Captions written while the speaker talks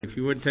If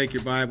you would take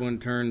your Bible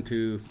and turn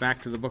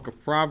back to the book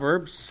of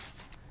Proverbs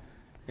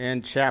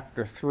and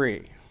chapter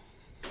 3.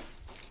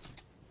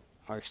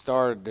 I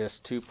started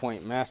this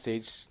 2-point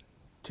message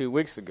 2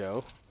 weeks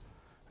ago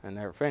and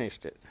never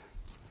finished it.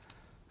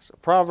 So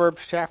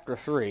Proverbs chapter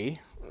 3.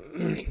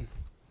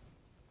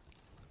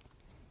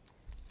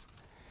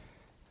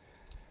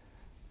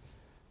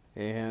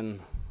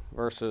 In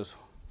verses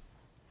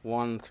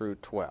 1 through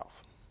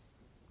 12.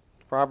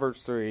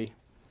 Proverbs 3,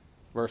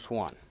 verse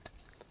 1.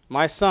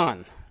 My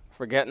son,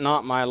 forget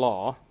not my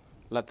law,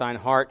 let thine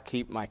heart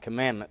keep my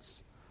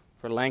commandments.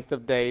 For length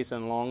of days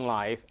and long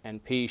life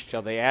and peace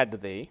shall they add to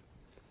thee.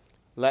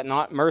 Let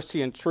not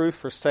mercy and truth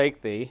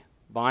forsake thee,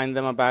 bind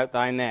them about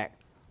thy neck,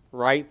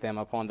 write them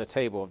upon the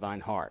table of thine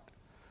heart.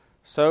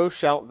 So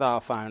shalt thou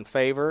find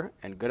favor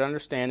and good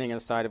understanding in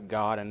the sight of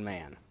God and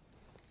man.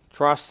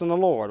 Trust in the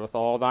Lord with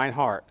all thine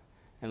heart,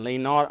 and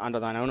lean not unto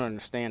thine own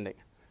understanding.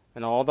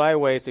 In all thy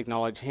ways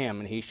acknowledge him,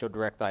 and he shall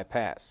direct thy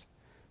paths.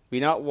 Be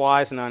not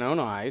wise in thine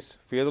own eyes,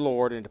 fear the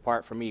Lord, and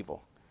depart from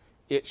evil.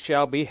 It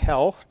shall be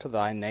health to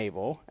thy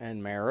navel,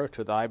 and marrow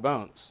to thy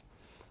bones.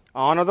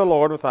 Honor the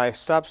Lord with thy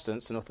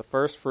substance, and with the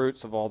first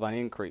fruits of all thine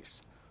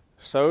increase.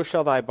 So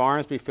shall thy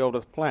barns be filled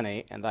with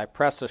plenty, and thy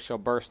presses shall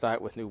burst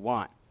out with new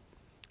wine.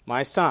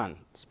 My son,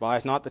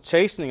 despise not the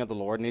chastening of the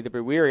Lord, neither be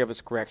weary of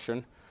his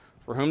correction.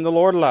 For whom the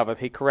Lord loveth,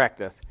 he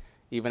correcteth,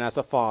 even as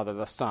a father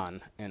the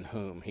son, in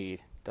whom he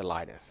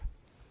delighteth.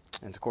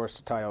 And, of course,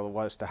 the title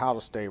was to How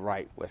to Stay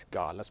Right with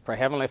God. Let's pray.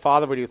 Heavenly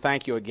Father, we do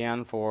thank you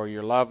again for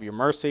your love, your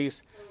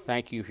mercies.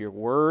 Thank you for your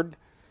word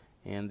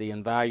and the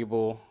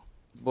invaluable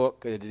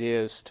book it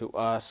is to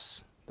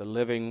us, the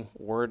living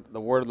word,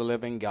 the word of the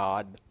living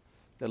God,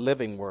 the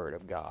living word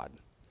of God.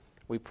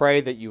 We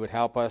pray that you would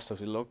help us as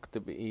we look to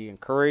be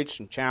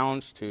encouraged and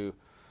challenged to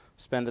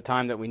spend the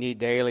time that we need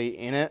daily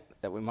in it,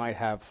 that we might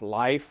have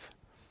life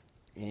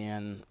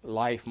and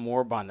life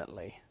more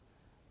abundantly.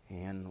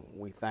 And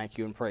we thank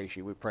you and praise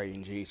you. We pray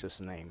in Jesus'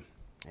 name.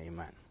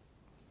 Amen.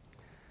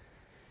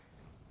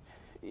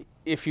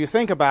 If you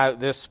think about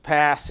this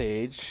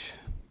passage,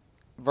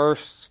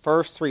 first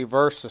 3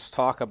 verses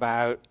talk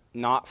about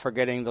not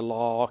forgetting the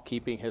law,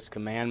 keeping his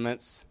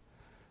commandments.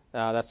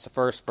 That's the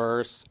first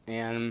verse.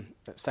 And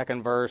the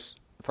second verse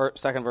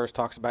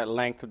talks about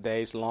length of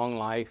days, long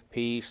life,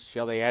 peace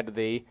shall they add to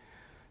thee.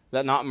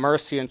 Let not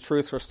mercy and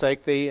truth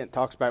forsake thee. It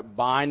talks about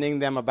binding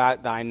them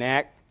about thy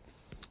neck.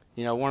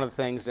 You know, one of the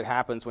things that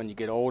happens when you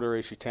get older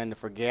is you tend to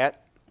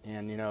forget.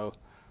 And, you know,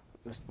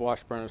 Mr.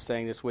 Washburn was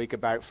saying this week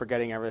about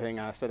forgetting everything.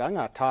 And I said, I'm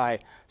going to tie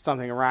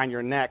something around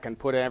your neck and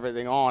put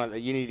everything on it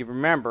that you need to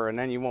remember, and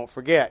then you won't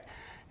forget.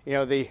 You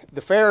know, the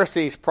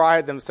Pharisees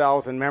prided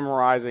themselves in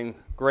memorizing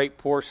great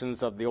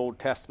portions of the Old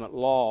Testament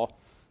law,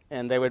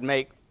 and they would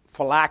make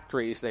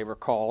phylacteries, they were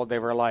called. They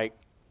were like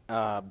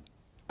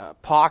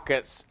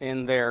pockets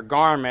in their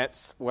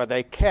garments where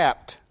they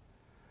kept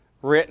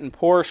written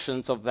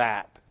portions of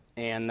that.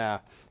 And,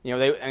 and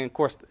of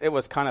course, it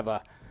was kind of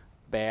a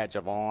badge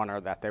of honor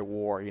that they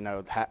wore,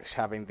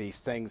 having these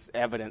things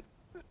evident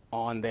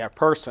on their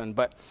person.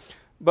 But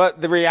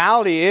the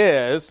reality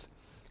is,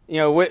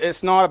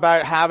 it's not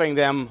about having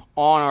them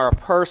on our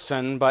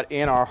person, but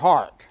in our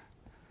heart.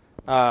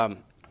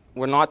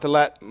 We're not to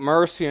let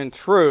mercy and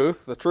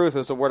truth, the truth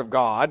is the word of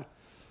God,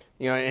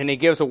 and he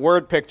gives a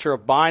word picture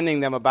of binding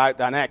them about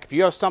thy neck. If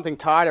you have something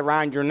tied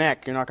around your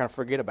neck, you're not going to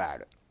forget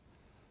about it.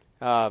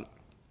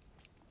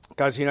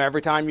 Because,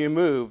 every time you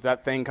move,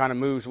 that thing kind of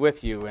moves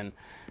with you, and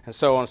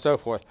so on and so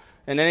forth.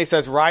 And then he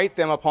says, write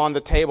them upon the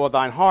table of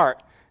thine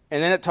heart.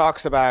 And then it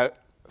talks about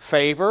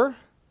favor,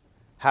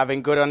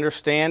 having good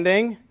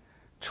understanding,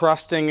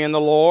 trusting in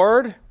the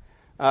Lord,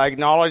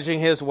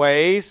 acknowledging his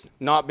ways,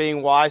 not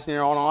being wise in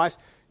your own eyes.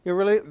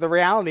 The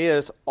reality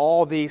is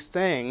all these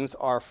things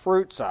are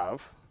fruits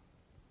of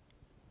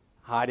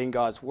hiding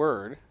God's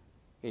word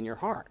in your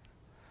heart.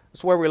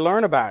 That's where we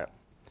learn about it.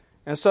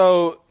 And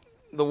so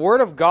the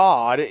word of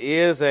God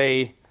is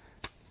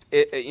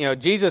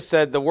Jesus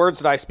said, the words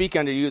that I speak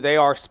unto you, they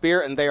are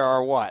spirit and they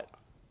are what?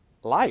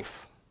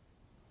 Life.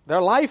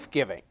 They're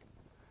life-giving.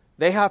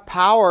 They have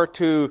power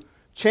to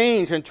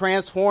change and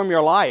transform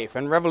your life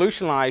and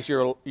revolutionize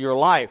your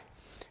life.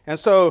 And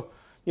so,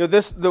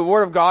 the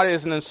Word of God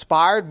is an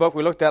inspired book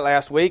we looked at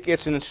last week.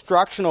 It's an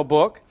instructional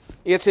book.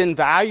 It's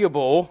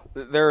invaluable.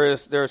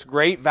 There's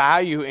great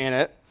value in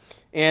it.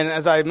 And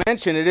as I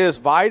mentioned, it is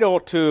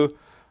vital to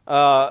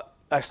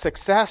a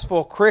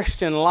successful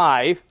Christian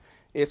life.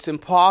 It's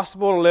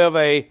impossible to live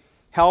a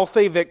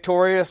healthy,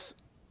 victorious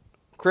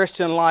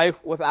Christian life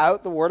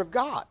without the Word of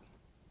God.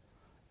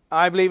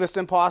 I believe it's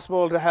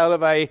impossible to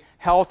live a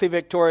healthy,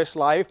 victorious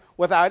life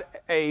without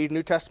a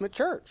New Testament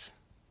church,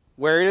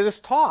 where it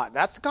is taught.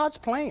 That's God's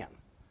plan.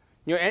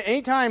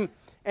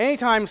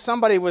 Anytime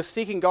somebody was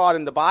seeking God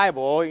in the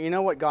Bible, you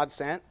know what God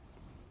sent?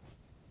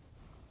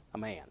 A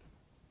man.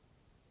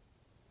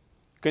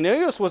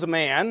 Cornelius was a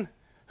man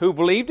who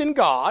believed in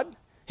God.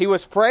 He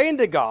was praying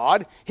to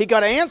God. He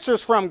got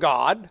answers from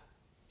God.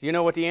 Do you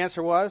know what the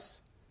answer was?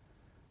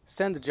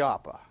 Send to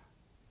Joppa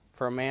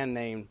for a man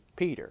named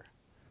Peter,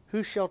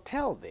 who shall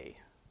tell thee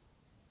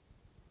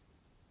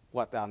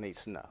what thou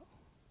needst to know.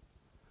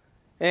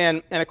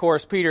 And of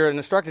course, Peter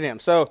instructed him.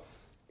 So,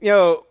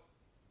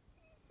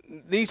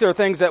 these are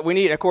things that we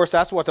need. Of course,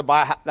 that's what the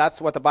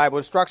Bible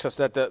instructs us,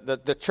 that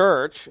the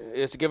church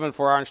is given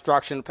for our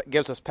instruction,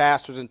 gives us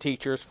pastors and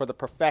teachers for the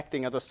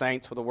perfecting of the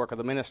saints, for the work of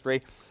the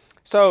ministry.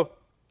 So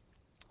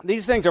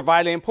these things are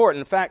vitally important.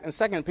 In fact, in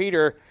 2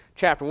 Peter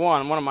chapter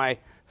 1, one of my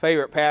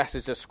favorite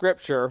passages of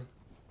Scripture,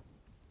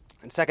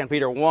 in 2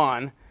 Peter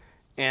 1,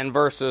 and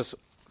verses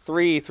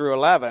 3 through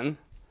 11,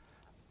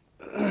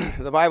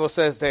 the Bible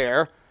says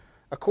there,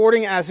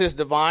 according as his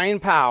divine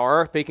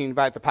power, speaking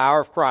about the power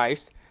of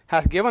Christ,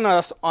 hath given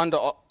us unto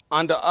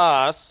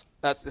us,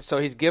 so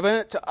he's given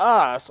it to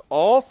us,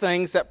 all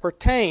things that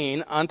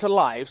pertain unto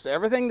life. So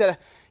everything that,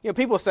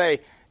 people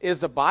say,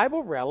 is the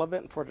Bible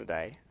relevant for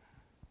today?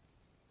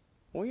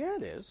 Well, yeah,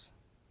 it is.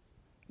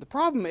 The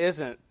problem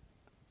isn't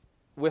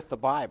with the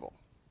Bible.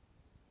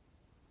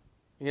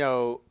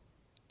 Does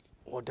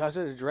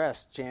it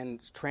address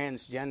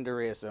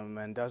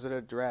transgenderism, and does it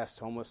address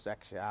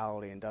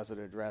homosexuality, and does it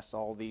address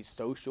all these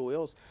social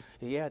ills?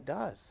 Yeah, it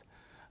does.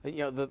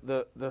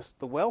 The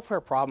welfare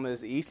problem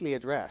is easily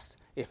addressed.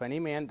 If any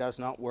man does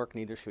not work,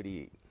 neither should he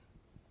eat.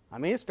 I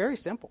mean, it's very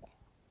simple.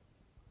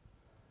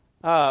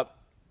 The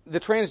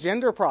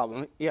transgender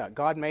problem,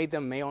 God made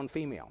them male and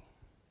female.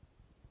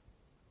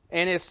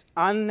 And it's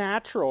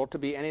unnatural to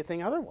be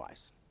anything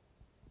otherwise.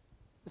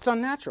 It's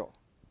unnatural.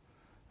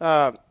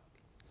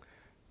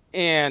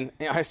 And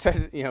I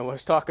said, I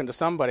was talking to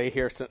somebody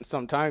here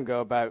some time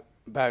ago about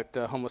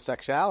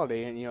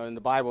homosexuality, and in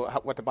the Bible,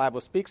 what the Bible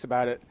speaks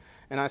about it.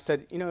 And I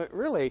said,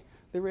 really,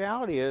 the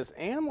reality is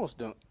animals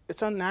don't.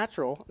 It's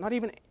unnatural. Not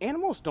even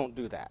animals don't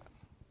do that.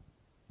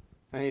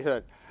 And he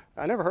said,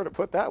 I never heard it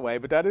put that way,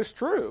 but that is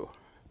true.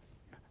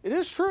 It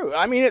is true.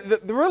 I mean,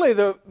 really,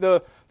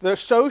 the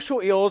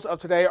social ills of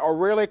today are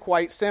really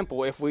quite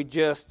simple if we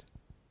just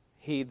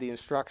heed the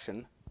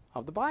instruction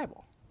of the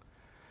Bible.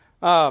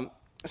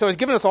 So he's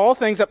given us all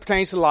things that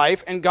pertain to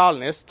life and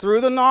godliness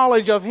through the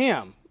knowledge of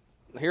him.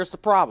 Here's the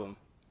problem.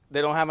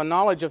 They don't have a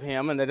knowledge of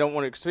him, and they don't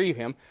want to receive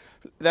him,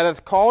 that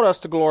hath called us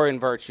to glory and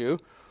virtue,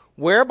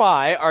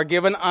 whereby are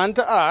given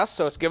unto us,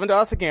 so it's given to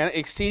us again,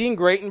 exceeding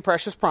great and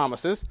precious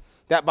promises,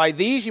 that by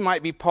these you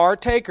might be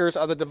partakers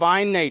of the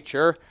divine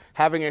nature,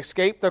 having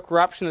escaped the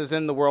corruption that is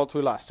in the world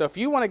through lust. So if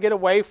you want to get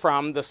away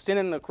from the sin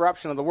and the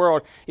corruption of the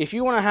world, if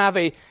you want to have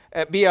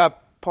be a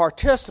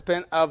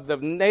participant of the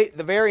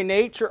very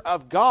nature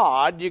of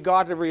God, you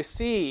got to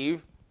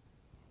receive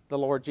the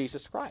Lord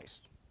Jesus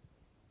Christ.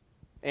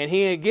 And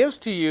he gives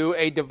to you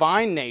a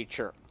divine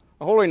nature,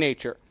 a holy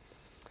nature.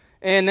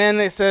 And then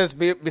it says,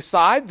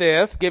 beside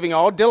this, giving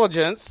all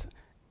diligence.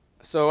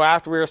 So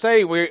after we are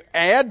saved, we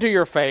add to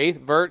your faith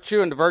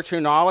virtue, and to virtue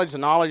knowledge, to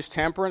knowledge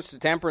temperance, to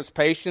temperance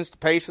patience, to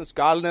patience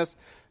godliness,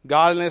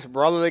 godliness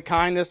brotherly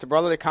kindness, to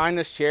brotherly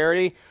kindness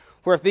charity.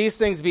 For if these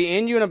things be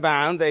in you and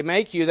abound, they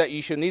make you that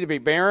you should neither be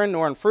barren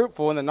nor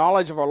unfruitful in the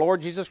knowledge of our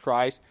Lord Jesus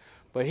Christ.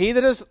 But he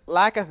that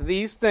lacketh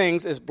these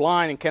things is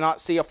blind and cannot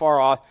see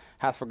afar off,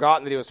 hath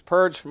forgotten that he was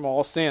purged from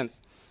all sins,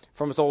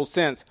 from his old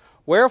sins.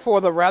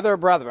 Wherefore the rather,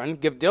 brethren,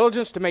 give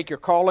diligence to make your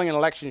calling and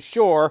election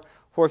sure,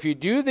 for if you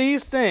do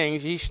these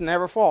things, ye shall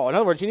never fall. In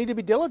other words, you need to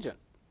be diligent.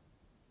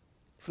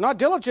 If you're not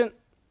diligent,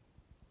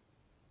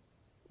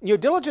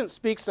 diligence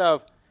speaks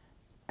of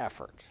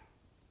effort.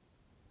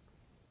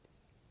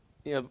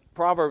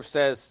 Proverbs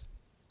says,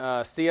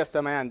 seest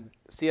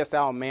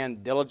thou a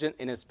man diligent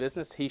in his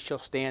business, he shall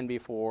stand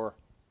before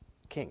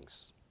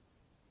kings.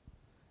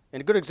 And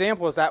a good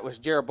example of that was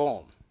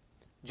Jeroboam.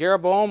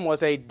 Jeroboam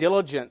was a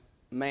diligent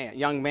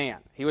young man.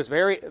 He was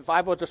the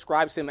Bible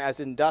describes him as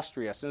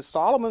industrious. And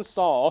Solomon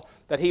saw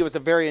that he was a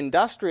very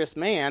industrious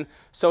man,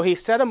 so he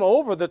set him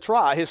over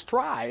his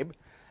tribe,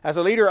 as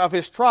a leader of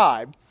his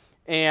tribe.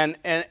 And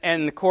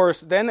of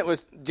course, then it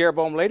was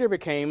Jeroboam later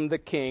became the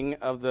king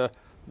of the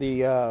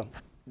 10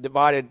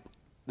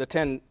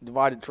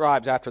 divided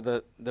tribes after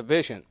the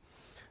division.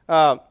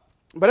 But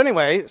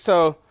anyway,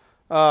 so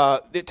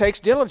it takes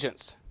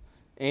diligence.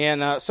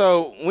 And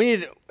so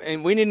we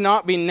need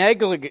not be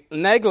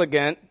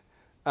negligent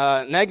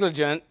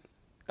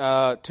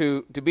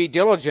to be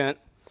diligent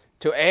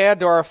to add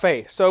to our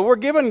faith. So we're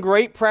given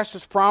great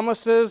precious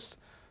promises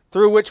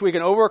through which we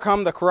can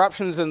overcome the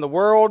corruptions in the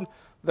world,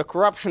 the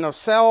corruption of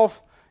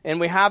self, and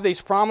we have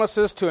these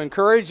promises to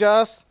encourage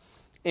us.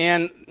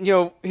 And,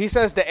 he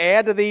says to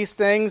add to these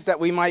things that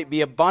we might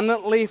be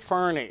abundantly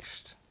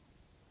furnished.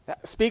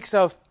 That speaks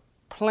of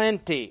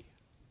plenty,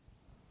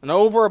 an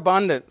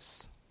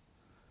overabundance,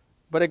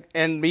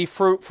 and be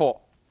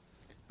fruitful.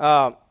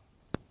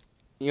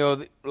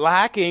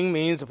 Lacking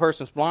means a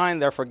person's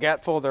blind, they're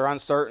forgetful, they're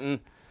uncertain.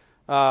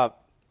 So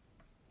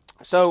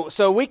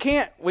we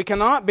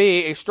cannot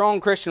be a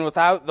strong Christian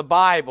without the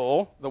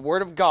Bible, the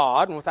Word of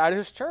God, and without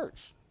His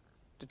church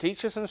to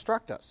teach us and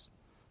instruct us.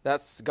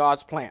 That's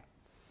God's plan.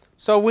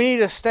 So we need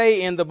to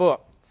stay in the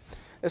book.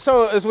 And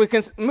so as we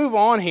can move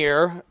on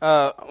here,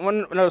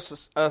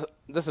 the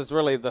this is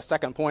really the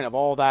second point of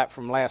all that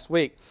from last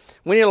week.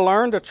 We need to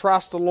learn to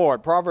trust the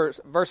Lord. Proverbs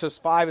verses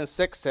 5 and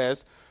 6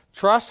 says,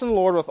 "Trust in the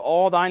Lord with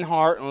all thine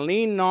heart, and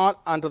lean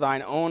not unto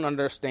thine own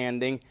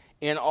understanding.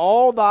 In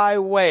all thy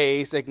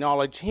ways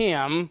acknowledge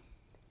him,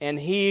 and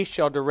he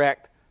shall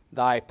direct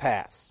thy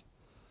paths."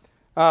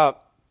 The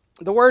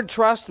word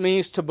trust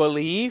means to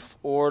believe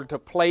or to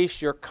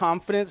place your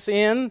confidence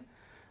in,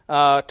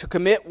 to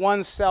commit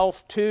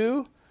oneself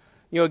to.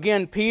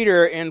 Again,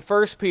 Peter in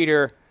 1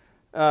 Peter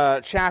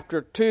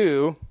chapter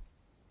 2,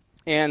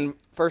 in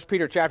 1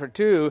 Peter chapter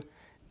 2,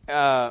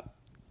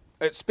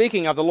 it's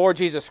speaking of the Lord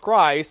Jesus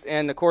Christ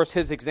and, of course,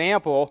 his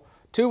example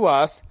to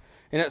us.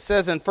 And it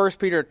says in 1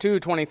 Peter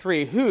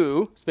 2:23,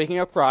 "Who," speaking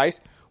of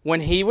Christ,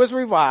 "when he was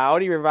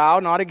reviled, he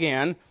reviled not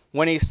again.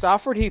 When he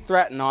suffered, he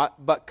threatened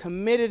not, but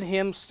committed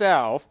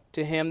himself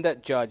to him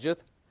that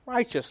judgeth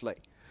righteously."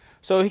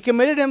 So he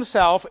committed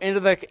himself into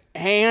the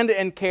hand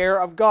and care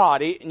of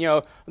God.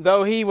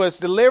 Though he was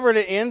delivered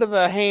into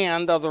the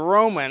hand of the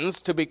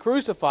Romans to be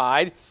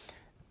crucified,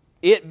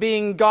 it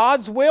being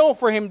God's will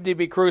for him to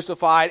be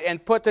crucified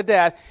and put to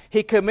death,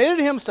 he committed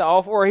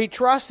himself, or he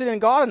trusted in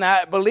God in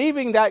that,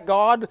 believing that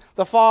God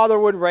the Father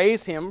would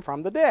raise him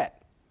from the dead.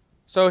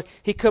 So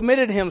he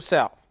committed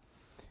himself.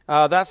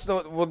 That's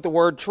what the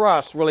word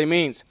trust really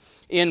means.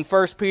 In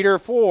 1 Peter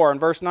 4 and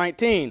verse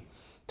 19,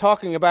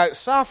 talking about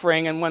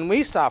suffering, and when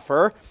we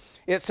suffer,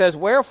 it says,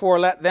 "Wherefore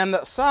let them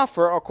that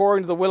suffer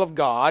according to the will of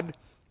God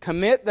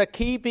commit the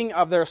keeping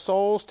of their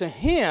souls to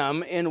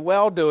him in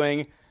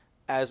well-doing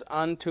as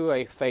unto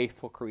a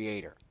faithful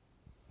Creator."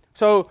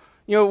 So,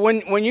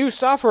 when you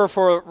suffer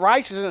for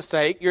righteousness'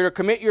 sake, you're to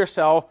commit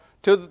yourself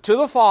to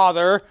the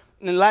Father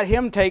and let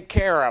him take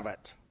care of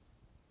it.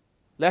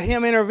 Let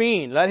him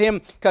intervene. Let him,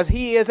 because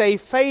he is a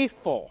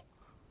faithful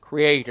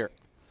Creator.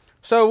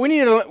 So we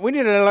need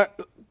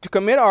to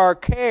commit our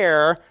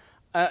care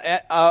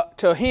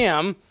to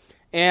him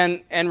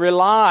and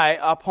rely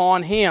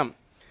upon him.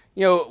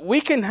 We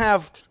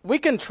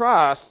can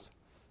trust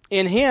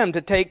in him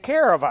to take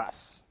care of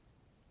us.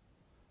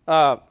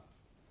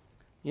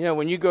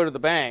 When you go to the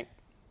bank,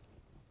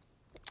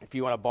 if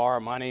you want to borrow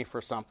money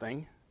for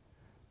something,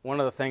 one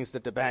of the things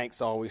that the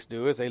banks always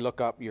do is they look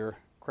up your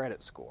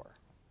credit score.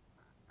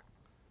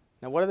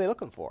 Now, what are they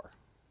looking for?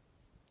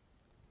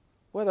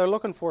 Well, they're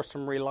looking for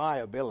some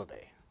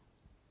reliability,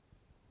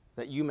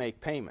 that you make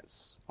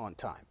payments on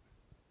time.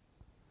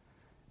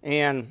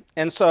 And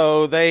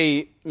so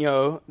they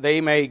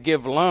may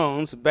give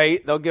loans.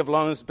 They'll give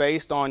loans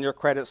based on your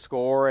credit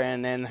score,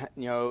 and then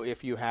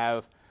if you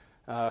have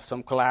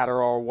some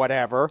collateral or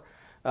whatever,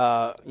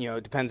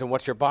 it depends on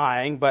what you're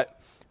buying. But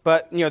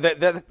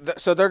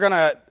so they're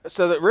gonna,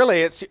 so that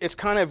really it's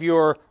kind of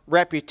your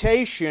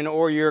reputation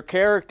or your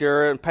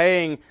character and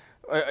paying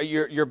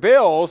your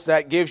bills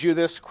that gives you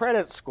this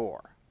credit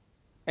score.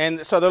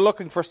 And so they're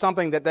looking for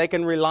something that they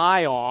can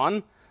rely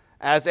on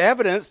as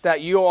evidence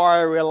that you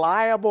are a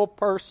reliable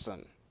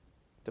person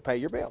to pay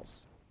your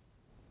bills.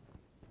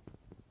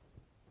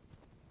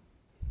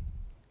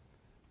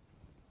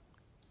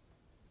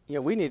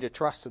 We need to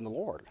trust in the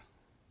Lord.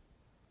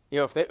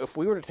 If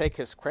we were to take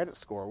his credit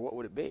score, what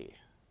would it be?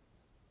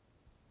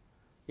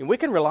 And we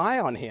can rely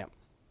on him.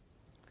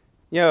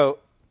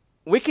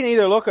 We can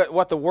either look at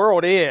what the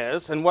world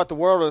is and what the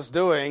world is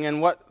doing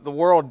and what the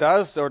world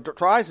does or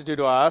tries to do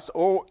to us,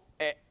 or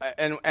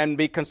and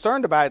be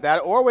concerned about that,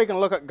 or we can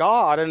look at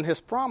God and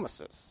his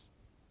promises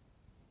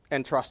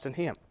and trust in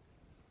him.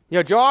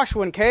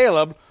 Joshua and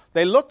Caleb,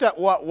 they looked at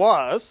what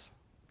was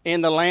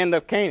in the land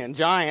of Canaan,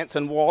 giants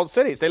and walled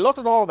cities. They looked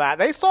at all that.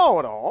 They saw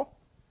it all.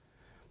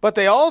 But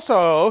they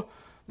also,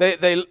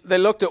 they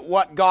looked at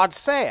what God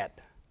said.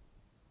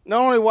 Not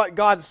only what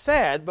God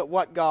said, but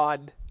what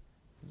God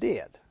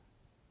did.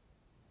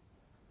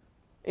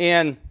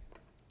 And,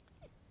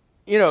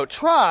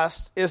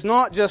 trust is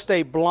not just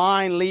a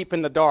blind leap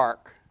in the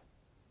dark,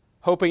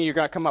 hoping you're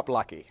going to come up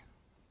lucky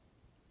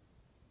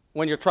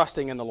when you're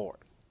trusting in the Lord.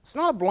 It's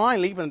not a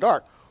blind leap in the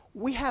dark.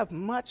 We have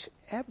much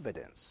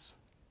evidence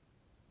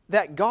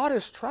that God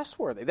is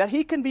trustworthy, that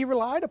he can be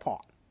relied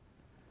upon.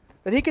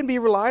 That he can be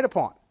relied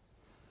upon.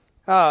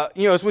 As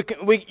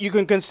you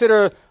can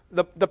consider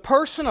the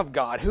person of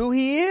God, who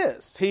he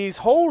is. He's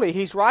holy,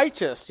 he's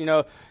righteous.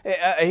 He'll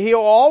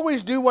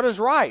always do what is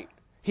right.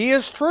 He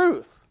is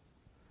truth.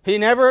 He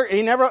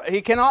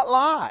cannot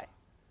lie.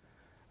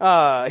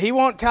 He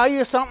won't tell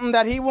you something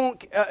that he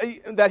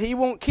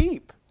won't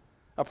keep.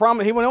 A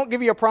promise. He won't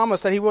give you a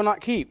promise that he will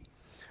not keep.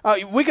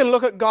 We can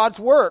look at God's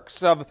works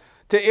to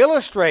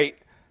illustrate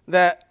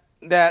that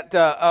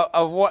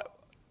of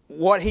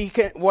what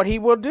he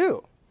will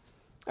do.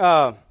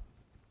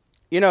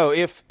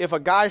 If a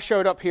guy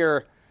showed up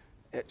here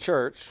at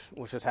church,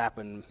 which has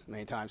happened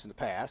many times in the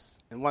past,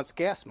 and wants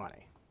gas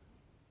money,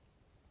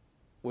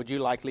 would you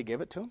likely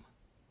give it to him?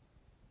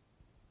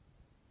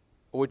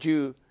 Or would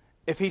you,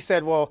 if he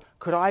said, "Well,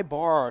 could I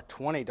borrow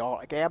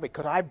 $20? Gabby,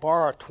 could I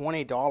borrow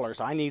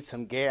 $20? I need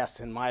some gas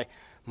in my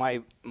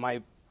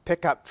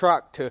pickup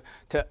truck to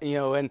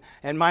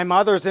and my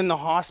mother's in the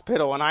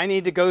hospital and I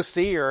need to go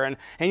see her, and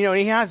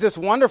he has this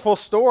wonderful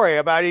story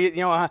about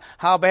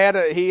how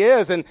bad he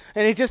is, and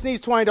he just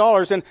needs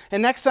 $20,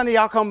 and next Sunday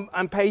I'll come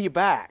and pay you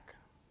back.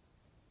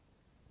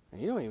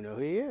 And you don't even know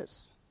who he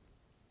is.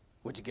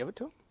 Would you give it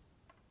to him?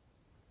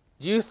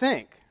 Do you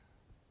think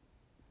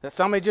that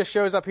somebody just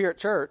shows up here at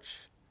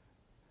church,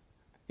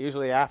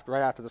 usually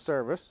right after the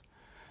service,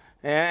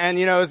 and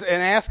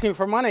asking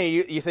for money,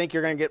 you think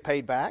you're going to get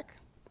paid back?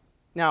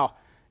 Now,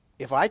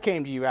 if I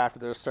came to you after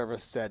the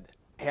service and said,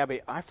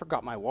 Abby, I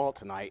forgot my wallet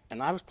tonight,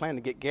 and I was planning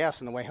to get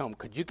gas on the way home,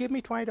 could you give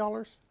me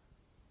 $20?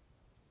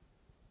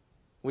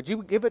 Would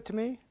you give it to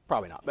me?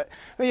 Probably not. But,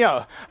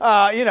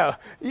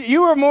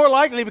 you are more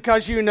likely,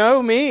 because you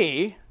know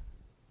me,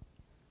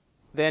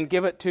 than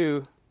give it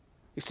to...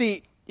 You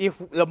see, if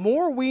the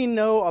more we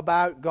know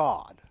about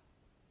God,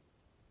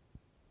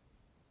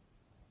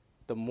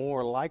 the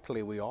more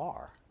likely we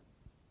are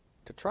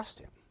to trust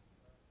him,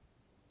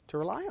 to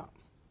rely on him.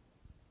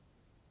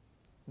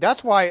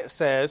 That's why it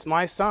says,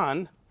 my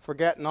son,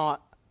 forget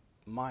not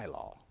my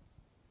law.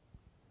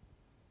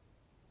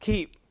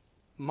 Keep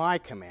my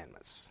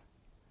commandments.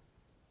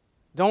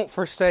 Don't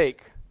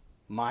forsake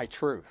my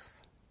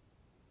truth.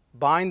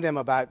 Bind them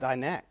about thy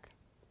neck.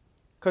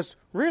 Because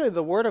really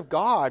the Word of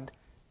God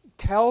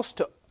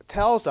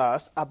tells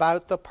us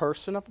about the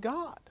person of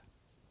God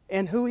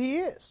and who he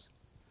is.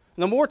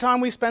 And the more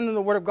time we spend in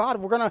the Word of God,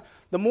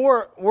 the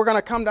more we're going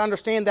to come to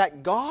understand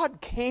that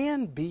God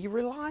can be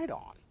relied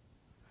on.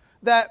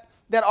 That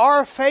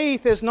our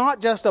faith is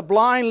not just a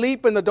blind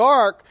leap in the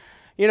dark.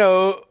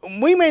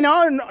 We may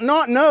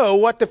not know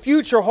what the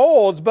future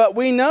holds, but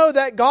we know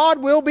that God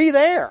will be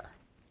there.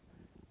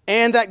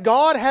 And that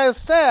God has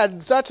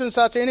said such and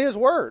such in his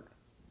Word.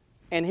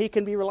 And he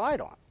can be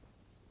relied on.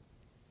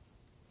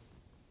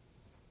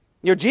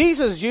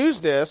 Jesus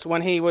used this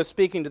when he was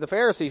speaking to the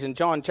Pharisees in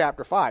John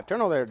chapter 5.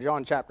 Turn over there to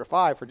John chapter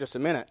 5 for just a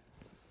minute.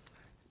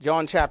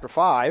 John chapter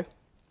 5.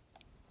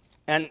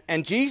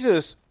 And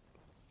Jesus,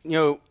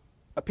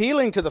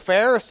 appealing to the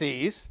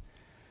Pharisees,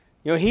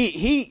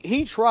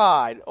 he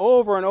tried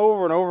over and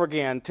over and over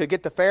again to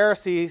get the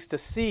Pharisees to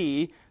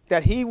see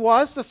that he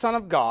was the Son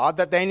of God,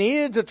 that they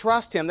needed to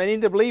trust him, they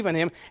needed to believe in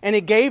him, and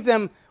he gave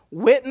them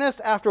witness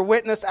after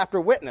witness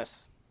after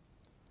witness.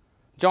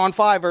 John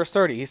 5, verse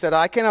 30, he said,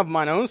 I can of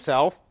mine own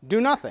self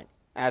do nothing.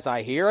 As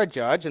I hear, I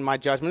judge, and my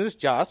judgment is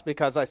just,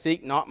 because I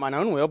seek not mine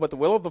own will, but the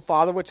will of the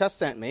Father which hath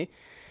sent me.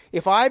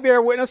 If I bear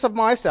witness of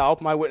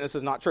myself, my witness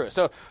is not true.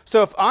 So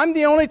if I'm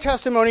the only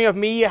testimony of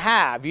me you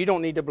have, you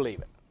don't need to believe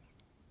it.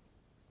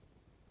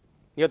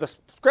 The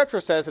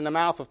Scripture says, in the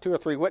mouth of 2 or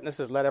 3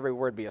 witnesses, let every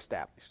word be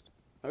established.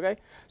 Okay?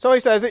 So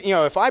he says,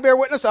 if I bear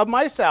witness of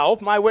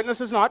myself, my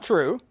witness is not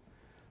true.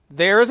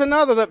 There is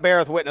another that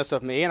beareth witness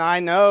of me, and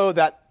I know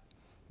that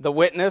the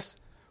witness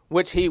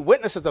which he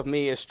witnesses of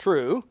me is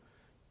true.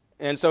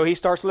 And so he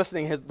starts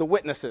listening the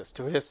witnesses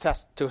to his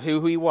to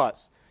who he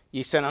was.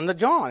 Ye sent unto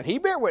John, and he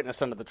bare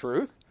witness unto the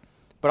truth.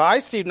 But I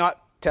receive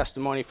not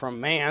testimony from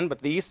man, but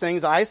these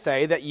things I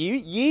say, that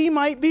ye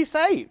might be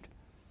saved.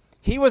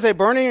 He was a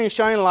burning and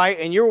shining light,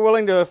 and you were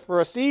willing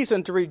for a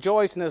season to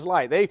rejoice in his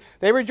light.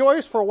 They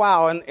rejoiced for a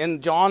while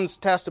in John's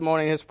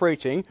testimony and his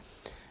preaching.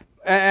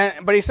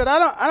 But he said,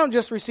 I don't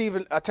just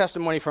receive a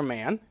testimony from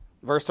man.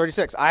 Verse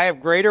 36, I have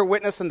greater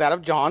witness than that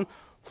of John,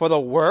 for the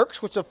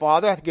works which the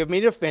Father hath given me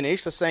to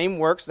finish, the same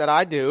works that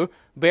I do,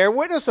 bear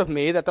witness of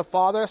me that the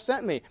Father hath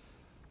sent me.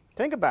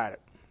 Think about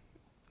it.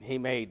 He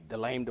made the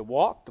lame to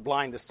walk, the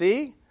blind to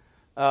see,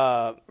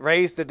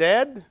 raised the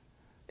dead,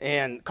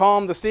 and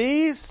calmed the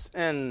seas,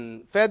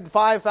 and fed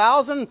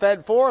 5,000,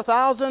 fed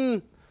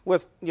 4,000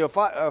 with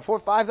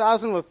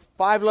 5,000 with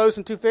 5 loaves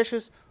and 2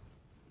 fishes.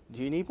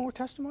 Do you need more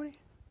testimony?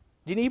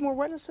 Do you need more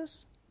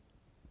witnesses?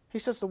 He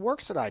says, the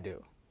works that I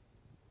do.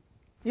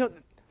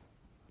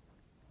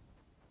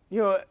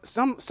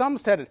 Some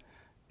said,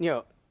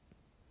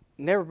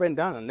 never been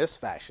done in this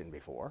fashion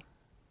before.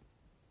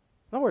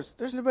 In other words,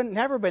 there's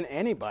never been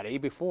anybody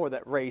before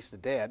that raised the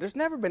dead. There's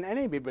never been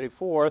anybody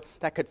before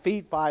that could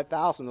feed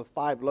 5,000 with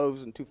 5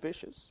 loaves and 2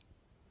 fishes.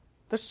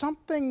 There's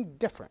something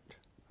different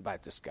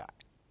about this guy.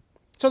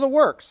 So the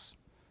works.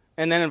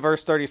 And then in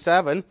verse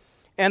 37,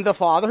 and the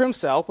Father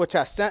himself, which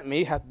hath sent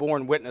me, hath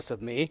borne witness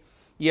of me.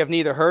 Ye have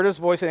neither heard his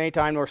voice at any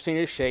time, nor seen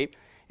his shape.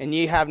 And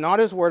ye have not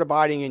his word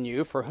abiding in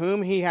you, for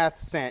whom he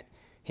hath sent,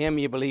 him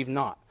ye believe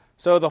not.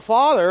 So the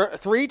Father,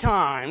 3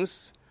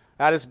 times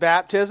at his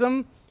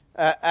baptism,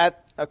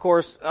 of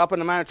course, up in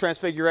the Mount of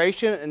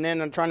Transfiguration, and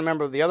then I'm trying to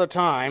remember the other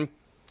time,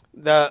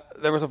 there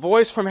was a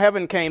voice from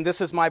heaven came, this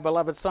is my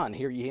beloved Son,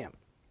 hear ye him.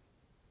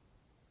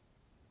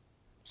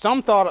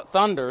 Some thought it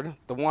thundered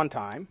the one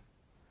time.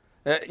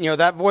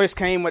 That voice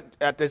came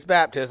at his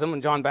baptism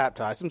when John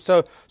baptized him.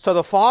 So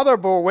the Father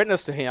bore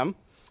witness to him.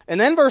 And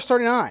then verse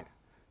 39.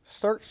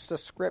 Search the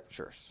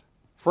Scriptures,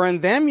 for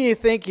in them ye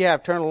think ye have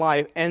eternal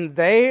life, and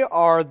they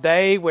are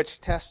they which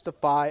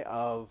testify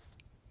of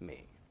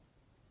me.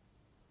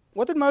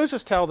 What did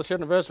Moses tell the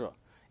children of Israel?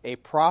 A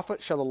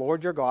prophet shall the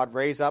Lord your God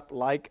raise up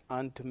like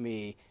unto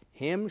me.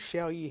 Him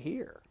shall ye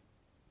hear.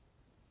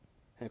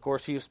 And of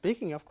course, he was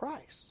speaking of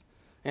Christ.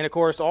 And of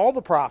course, all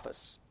the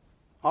prophets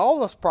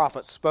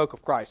spoke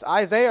of Christ.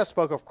 Isaiah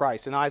spoke of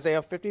Christ in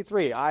Isaiah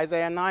 53,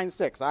 Isaiah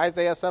 9:6,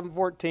 Isaiah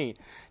 7:14.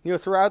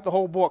 Throughout the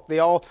whole book,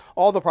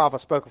 all the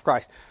prophets spoke of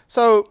Christ.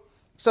 So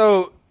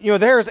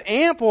there's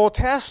ample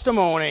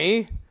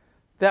testimony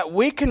that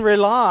we can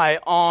rely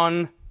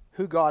on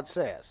who God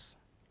says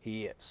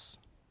he is,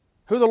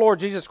 who the Lord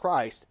Jesus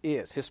Christ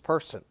is, his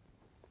person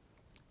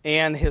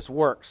and his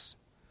works.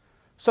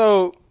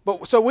 So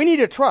we need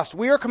to trust.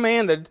 We are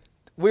commanded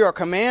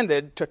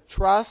to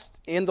trust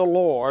in the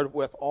Lord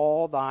with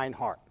all thine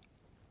heart.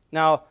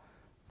 Now,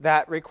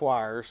 that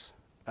requires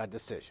a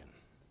decision.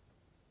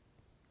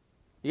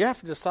 You have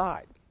to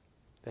decide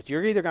that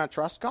you're either going to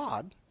trust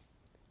God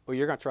or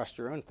you're going to trust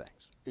your own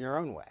things, your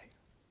own way,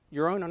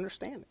 your own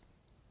understanding.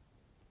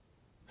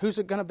 Who's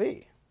it going to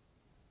be?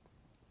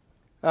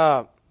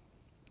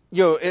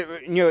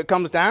 It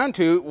comes down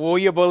to, will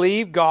you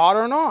believe God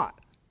or not?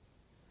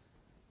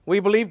 Will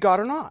you believe God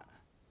or not?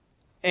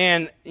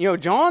 And,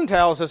 John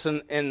tells us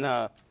in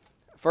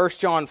 1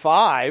 John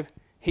 5,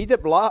 he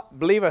that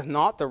believeth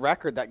not the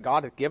record that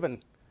God hath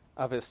given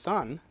of his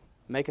Son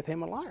maketh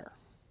him a liar.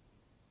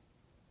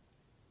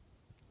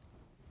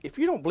 If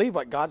you don't believe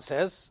what God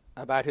says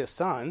about his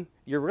Son,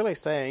 you're really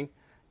saying,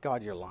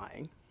 God, you're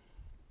lying.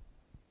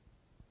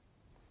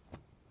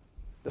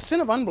 The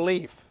sin of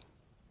unbelief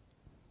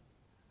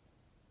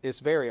is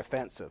very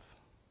offensive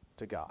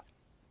to God.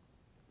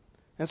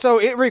 And so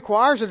it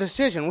requires a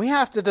decision. We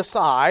have to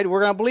decide we're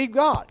going to believe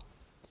God.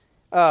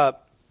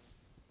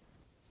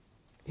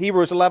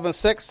 Hebrews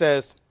 11:6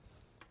 says,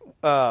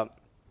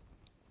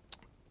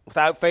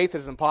 without faith it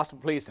is impossible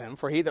to please him,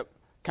 for he that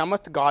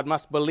cometh to God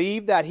must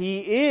believe that he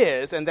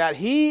is, and that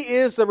he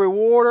is the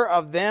rewarder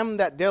of them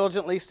that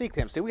diligently seek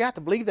him. See, we have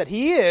to believe that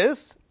he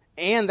is,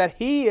 and that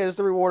he is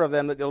the rewarder of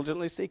them that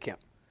diligently seek him.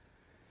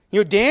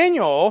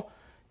 Daniel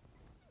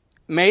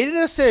made a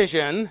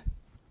decision.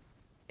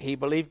 He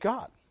believed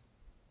God.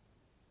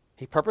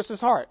 He purposed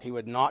his heart. He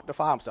would not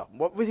defile himself.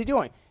 What was he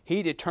doing?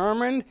 He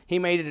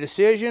made a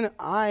decision.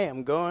 I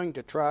am going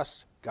to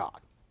trust God.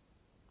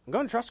 I'm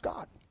going to trust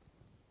God.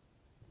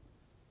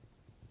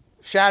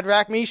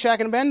 Shadrach, Meshach,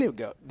 and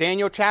Abednego.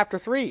 Daniel chapter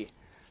 3. In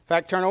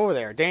fact, turn over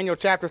there. Daniel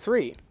chapter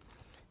 3.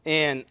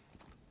 And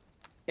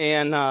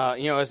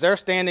as they're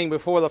standing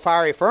before the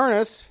fiery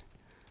furnace,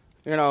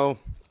 I'm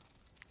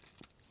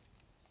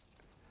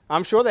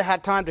sure they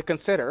had time to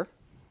consider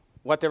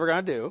what they were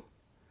going to do.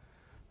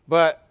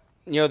 But,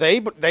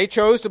 they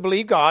chose to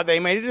believe God. They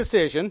made a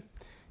decision.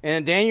 And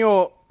in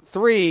Daniel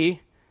 3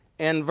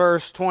 and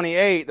verse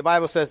 28, the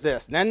Bible says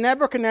this, Then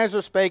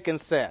Nebuchadnezzar spake and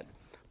said,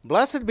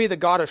 Blessed be the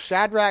God of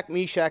Shadrach,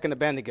 Meshach, and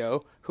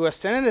Abednego, who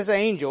ascended his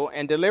angel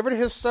and delivered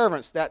his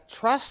servants that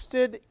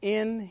trusted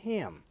in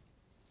him,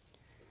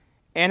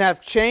 and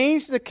have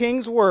changed the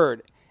king's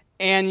word,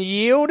 and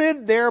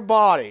yielded their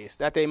bodies,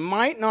 that they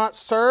might not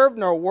serve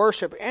nor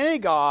worship any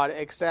god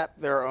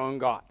except their own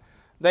God.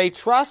 They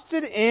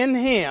trusted in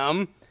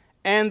him,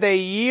 and they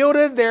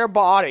yielded their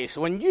bodies.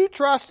 When you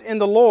trust in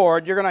the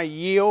Lord, you're going to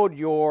yield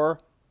your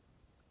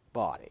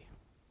body.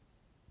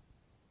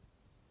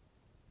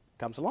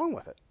 Comes along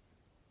with it.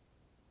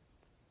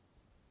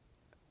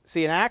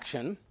 See, an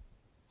action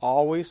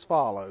always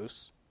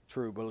follows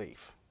true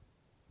belief.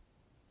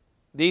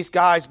 These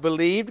guys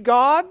believed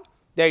God.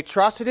 They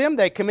trusted him.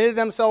 They committed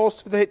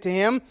themselves to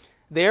him.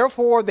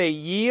 Therefore, they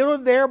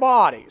yielded their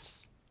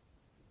bodies.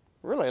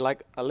 Really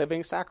like a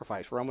living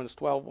sacrifice. Romans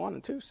 12:1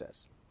 and 2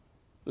 says.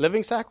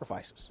 Living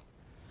sacrifices.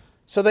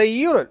 So they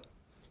yielded.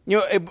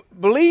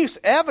 Belief's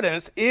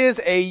evidence is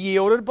a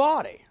yielded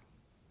body.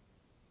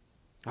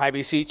 I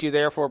beseech you,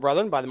 therefore,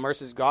 brethren, by the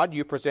mercies of God,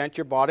 you present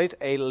your bodies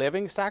a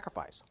living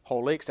sacrifice,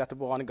 holy,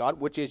 acceptable unto God,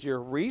 which is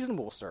your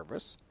reasonable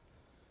service.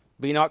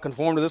 Be not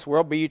conformed to this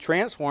world, be ye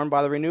transformed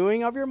by the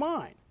renewing of your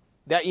mind,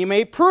 that you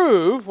may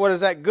prove what is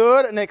that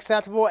good and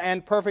acceptable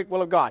and perfect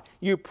will of God.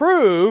 You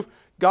prove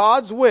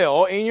God's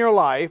will in your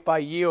life by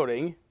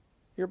yielding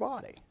your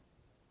body.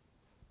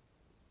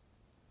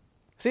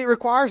 See, it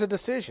requires a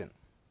decision.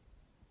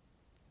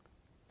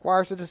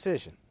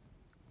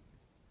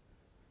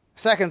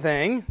 Second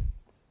thing,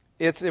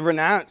 it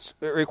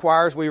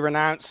requires we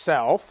renounce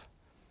self.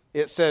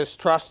 It says,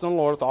 trust in the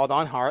Lord with all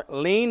thine heart.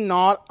 Lean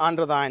not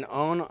unto thine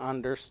own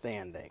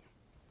understanding.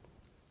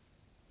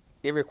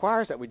 It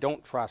requires that we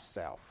don't trust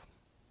self.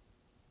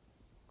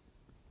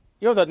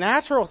 The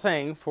natural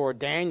thing for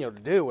Daniel to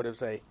do would have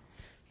say,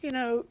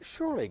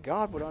 surely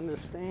God would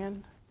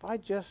understand if I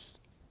just,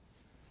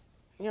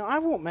 I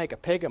won't make a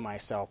pig of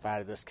myself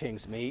out of this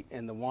king's meat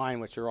and the wine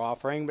which you're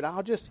offering, but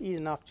I'll just eat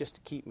enough just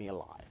to keep me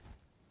alive.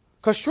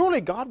 Because surely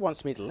God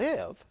wants me to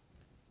live.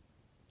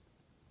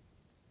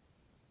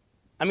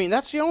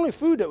 That's the only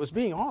food that was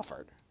being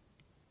offered.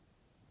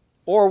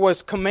 Or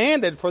was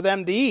commanded for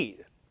them to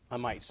eat, I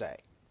might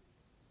say.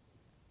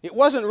 It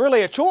wasn't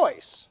really a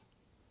choice.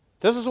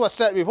 This is what's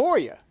set before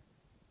you.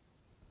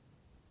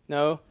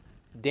 No,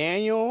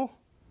 Daniel,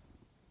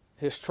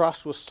 his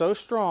trust was so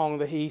strong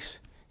that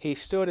he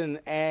stood and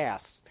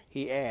asked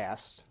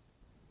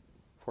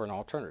for an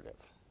alternative.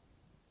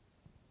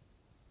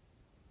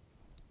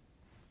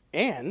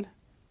 and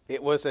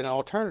it was an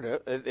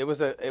alternative.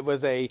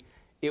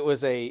 It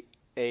was a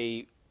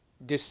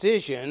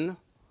decision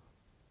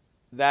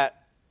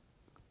that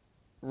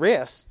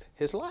risked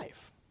his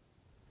life.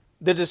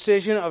 The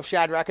decision of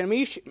Shadrach and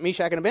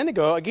Meshach and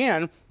Abednego,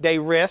 again, they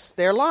risked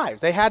their lives.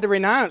 They had to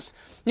renounce.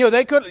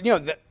 They could.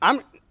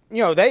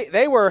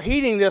 They were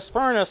heating this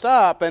furnace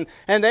up, and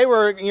they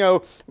were,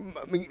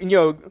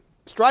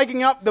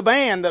 striking up the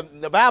band.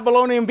 The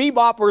Babylonian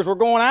beboppers were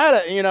going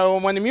at it.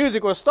 And when the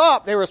music was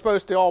stopped, they were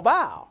supposed to all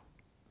bow.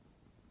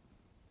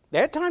 They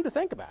had time to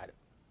think about it.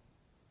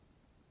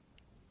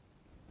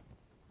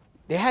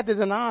 They had to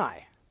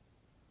deny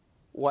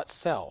what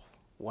self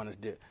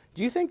wanted to do.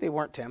 Do you think they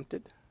weren't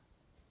tempted?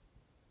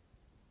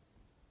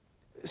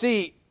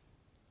 See,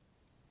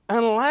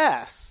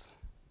 unless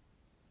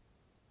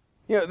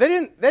they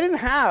didn't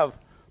have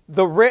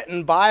the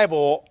written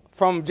Bible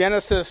from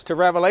Genesis to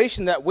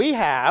Revelation that we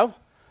have,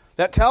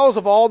 that tells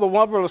of all the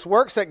marvelous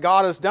works that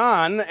God has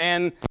done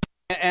and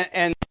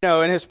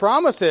His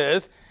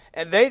promises,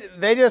 and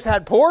they just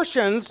had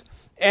portions,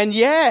 and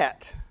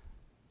yet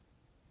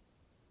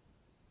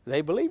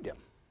they believed Him.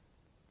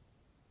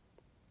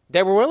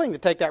 They were willing to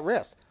take that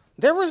risk.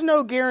 There was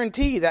no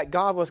guarantee that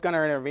God was going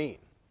to intervene.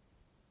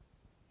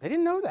 They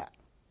didn't know that.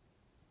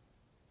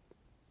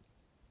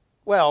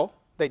 Well,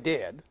 they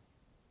did,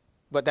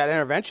 but that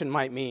intervention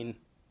might mean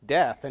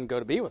death and go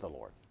to be with the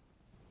Lord.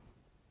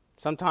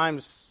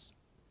 Sometimes,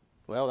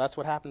 that's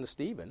what happened to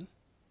Stephen.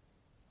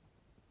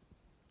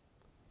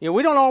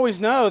 We don't always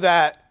know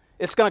that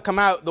it's going to come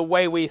out the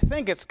way we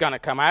think it's going to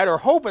come out or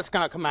hope it's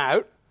going to come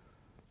out,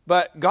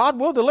 but God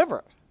will deliver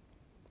it,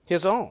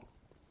 His own.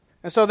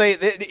 And so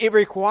it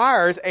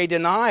requires a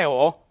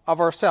denial of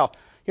ourselves.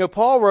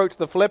 Paul wrote to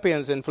the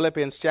Philippians in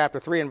Philippians chapter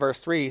 3 and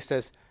verse 3, he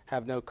says,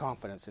 have no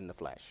confidence in the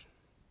flesh.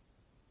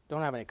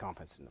 Don't have any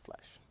confidence in the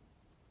flesh.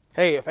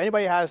 Hey, if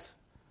anybody has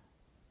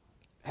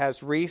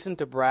reason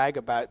to brag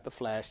about the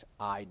flesh,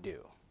 I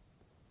do.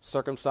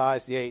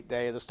 Circumcised the 8th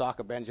day of the stock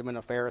of Benjamin,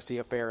 a Pharisee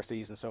of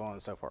Pharisees, and so on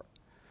and so forth.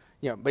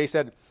 But he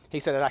said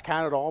that I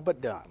count it all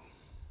but done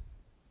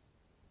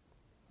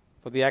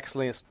for the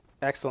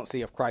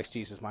excellency of Christ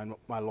Jesus,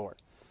 my Lord.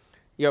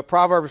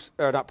 Romans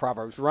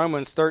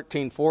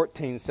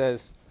 13:14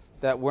 says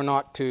that we're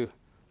not to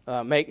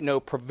make no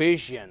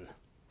provision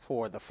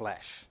for the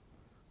flesh.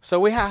 So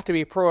we have to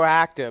be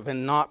proactive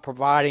in not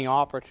providing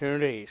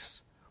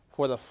opportunities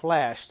for the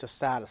flesh to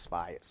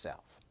satisfy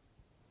itself.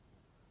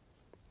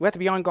 We have to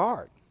be on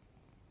guard.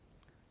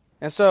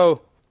 And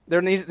so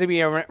there needs to be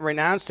a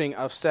renouncing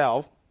of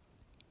self.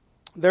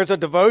 There's a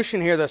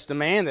devotion here that's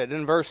demanded.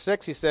 In verse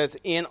 6 he says,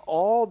 in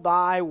all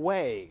thy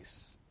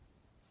ways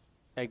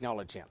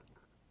acknowledge Him.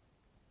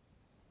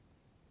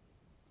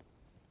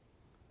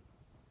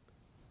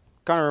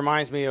 Kind of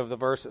reminds me of the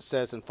verse that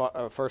says in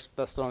 1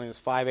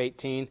 Thessalonians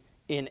 5:18,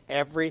 in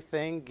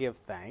everything give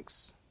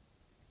thanks,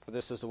 for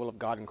this is the will of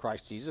God in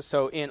Christ Jesus.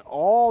 So in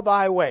all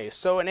thy ways,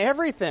 so in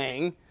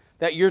everything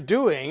that you're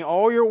doing,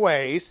 all your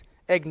ways,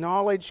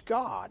 acknowledge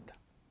God.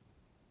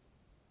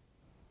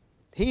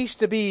 He's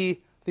to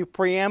be the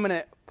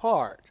preeminent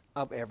part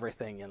of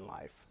everything in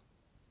life.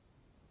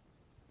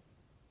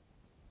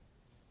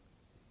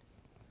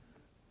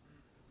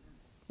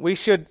 We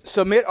should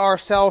submit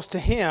ourselves to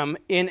Him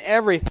in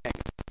everything,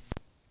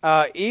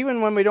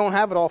 even when we don't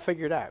have it all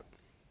figured out.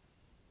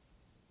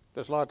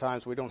 There's a lot of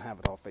times we don't have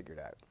it all figured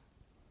out.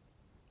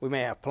 We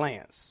may have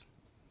plans.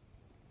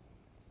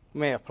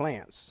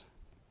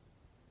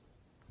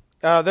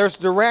 There's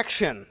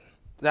direction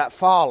that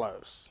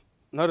follows.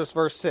 Notice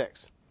verse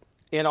 6.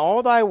 In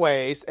all thy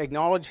ways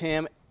acknowledge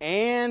Him,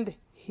 and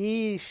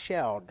He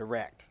shall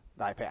direct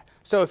thy path.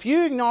 So if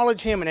you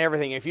acknowledge Him in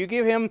everything, if you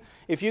give Him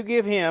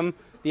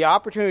the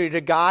opportunity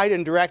to guide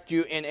and direct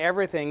you in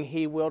everything,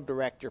 He will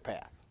direct your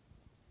path.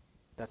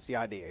 That's the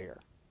idea here.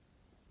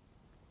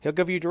 He'll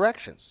give you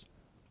directions.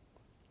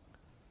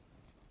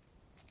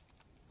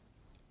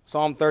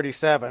 Psalm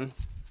 37,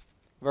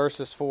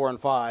 verses 4 and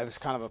 5 is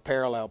kind of a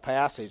parallel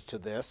passage to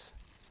this.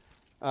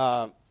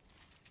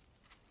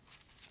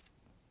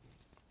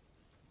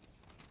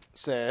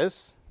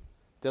 Says,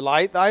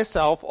 delight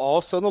thyself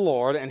also in the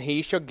Lord, and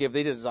He shall give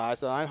thee the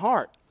desires of thine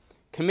heart.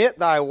 Commit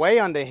thy way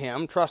unto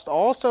Him, trust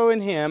also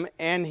in Him,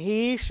 and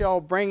He shall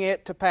bring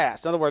it to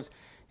pass. In other words,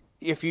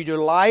 if you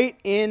delight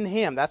in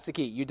Him, that's the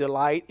key. You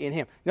delight in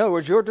Him. In other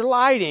words, you're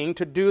delighting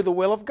to do the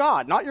will of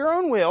God. Not your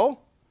own will,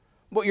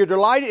 but your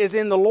delight is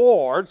in the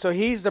Lord. So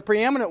He's the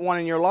preeminent one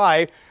in your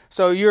life.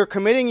 So you're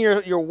committing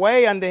your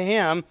way unto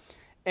Him,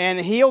 and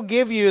He'll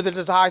give you the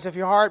desires of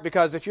your heart,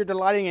 because if you're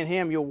delighting in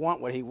Him, you'll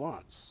want what He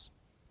wants.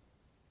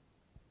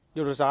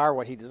 You'll desire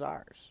what He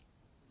desires.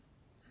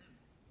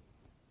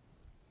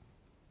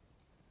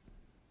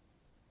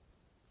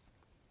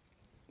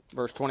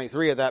 Verse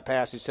 23 of that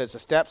passage says, the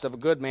steps of a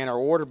good man are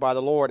ordered by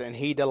the Lord, and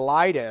he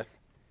delighteth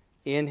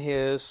in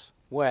his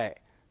way.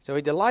 So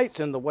he delights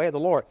in the way of the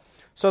Lord.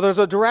 So there's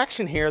a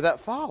direction here that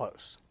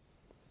follows.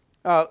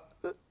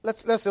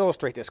 Let's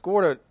illustrate this.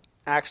 Go to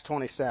Acts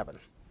 27.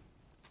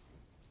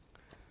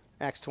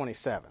 Acts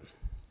 27.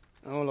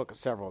 we'll look at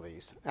several of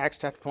these. Acts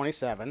chapter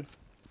 27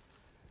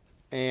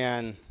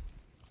 and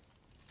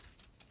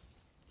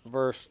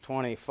verse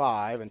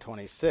 25 and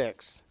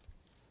 26.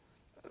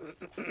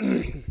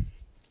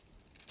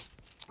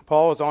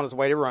 Paul is on his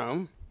way to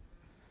Rome.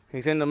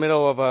 He's in the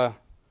middle of a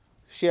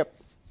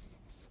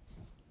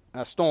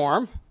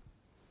storm.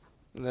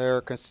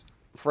 They're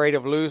afraid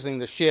of losing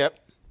the ship.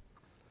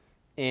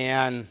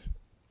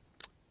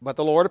 But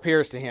the Lord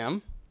appears to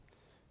him.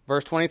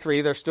 Verse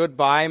 23, there stood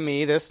by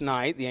me this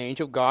night the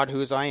angel of God,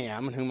 whose I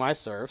am, and whom I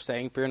serve,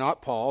 saying, Fear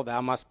not, Paul, thou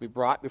must be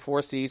brought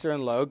before Caesar,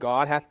 and lo,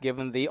 God hath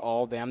given thee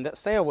all them that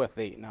sail with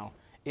thee. Now,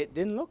 it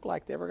didn't look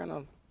like they were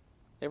going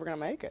to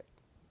make it.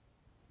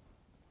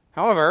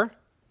 However,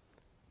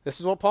 this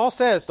is what Paul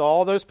says to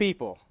all those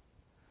people.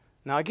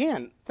 Now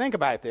again, think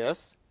about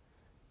this.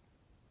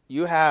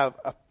 You have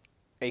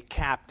a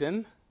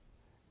captain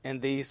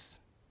and these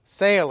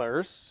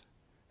sailors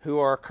who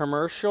are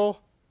commercial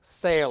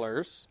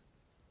sailors.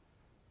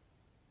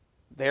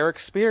 Their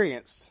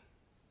experience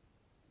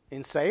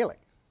in sailing.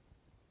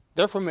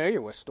 They're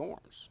familiar with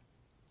storms.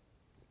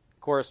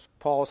 Of course,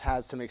 Paul's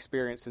had some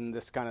experience in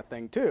this kind of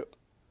thing too.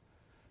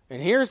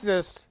 And here's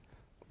this,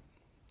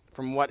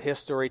 from what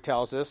history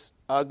tells us,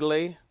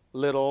 ugly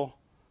little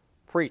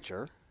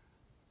preacher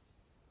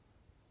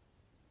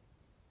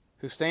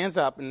who stands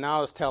up and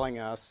now is telling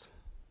us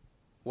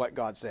what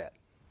God said.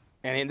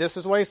 And this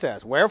is what he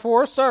says,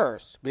 Wherefore,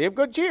 sirs, be of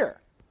good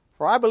cheer,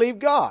 for I believe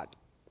God,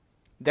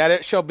 that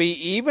it shall be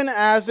even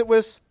as it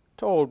was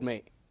told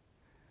me.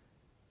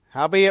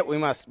 Howbeit we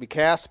must be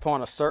cast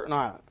upon a certain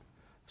island.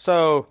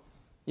 So,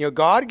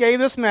 God gave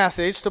this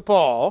message to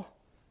Paul,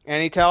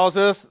 and he tells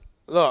us,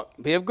 look,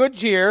 be of good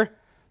cheer.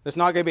 There's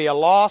not going to be a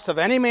loss of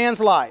any man's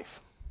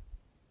life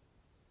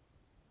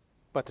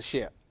but the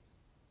ship.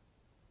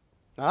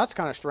 Now that's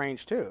kind of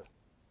strange too.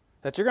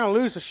 That you're going to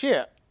lose the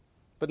ship,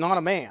 but not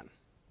a man.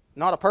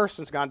 Not a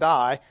person's going to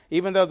die,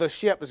 even though the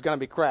ship is going to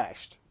be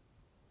crashed.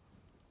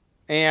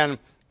 And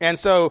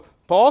so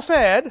Paul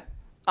said,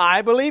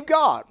 I believe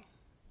God.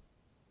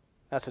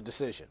 That's a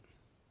decision.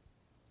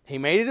 He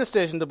made a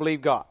decision to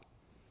believe God.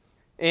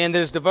 And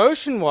his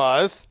devotion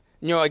was,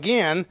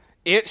 again,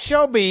 it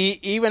shall be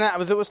even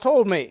as it was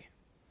told me.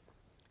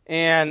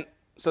 And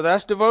so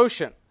that's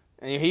devotion.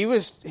 And he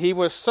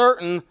was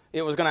certain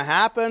it was going to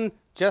happen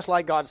just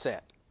like God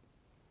said.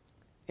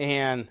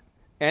 And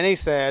he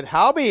said,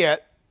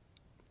 howbeit,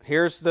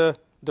 here's the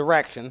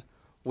direction,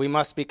 we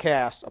must be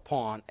cast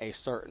upon a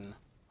certain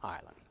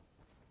island.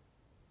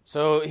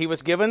 So he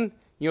was given,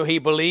 he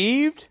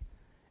believed,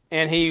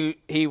 and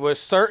he was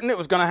certain it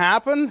was going to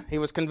happen. He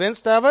was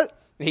convinced of it.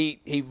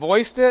 He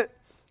voiced it,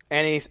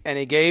 and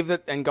he gave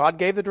it, and God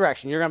gave the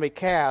direction. You're going to be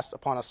cast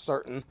upon a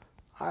certain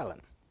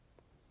island.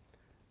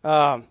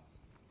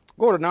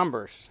 Go to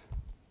Numbers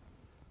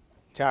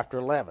chapter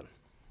 11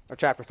 or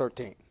chapter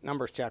 13.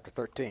 Numbers chapter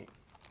 13.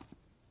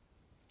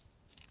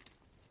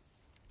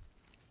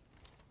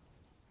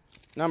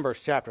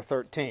 Numbers chapter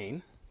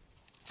 13.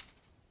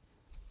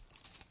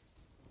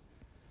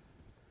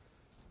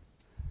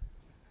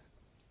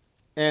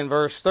 And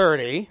verse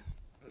 30.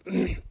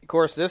 Of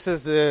course, this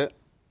is the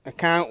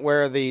account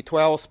where the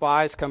 12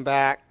 spies come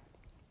back.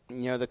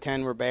 The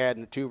 10 were bad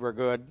and the 2 were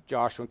good.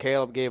 Joshua and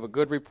Caleb gave a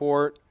good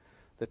report.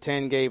 The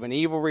 10 gave an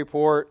evil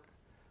report.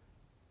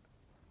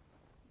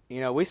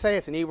 We say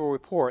it's an evil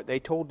report. They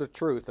told the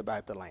truth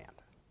about the land.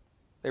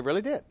 They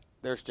really did.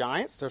 There's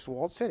giants, there's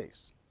walled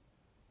cities.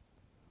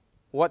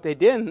 What they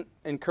didn't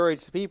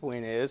encourage the people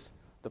in is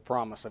the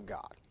promise of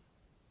God.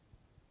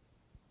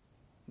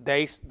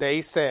 They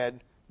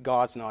said,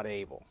 God's not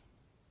able.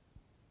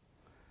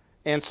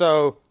 And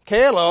so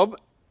Caleb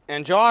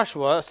and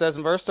Joshua, says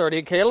in verse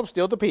 30, Caleb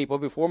stilled the people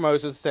before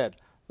Moses said,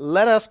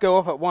 Let us go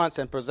up at once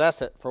and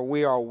possess it, for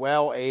we are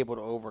well able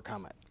to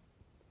overcome it.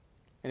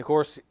 And of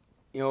course,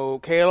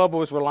 Caleb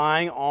was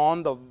relying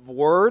on the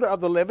word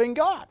of the living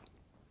God.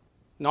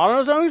 Not on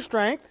his own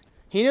strength.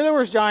 He knew there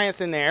was giants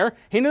in there.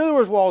 He knew there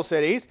was walled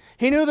cities.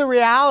 He knew the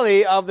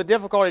reality of the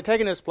difficulty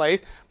taking this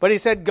place. But he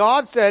said,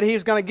 God said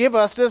he's going to give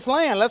us this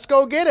land. Let's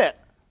go get it.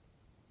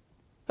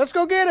 Let's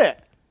go get it.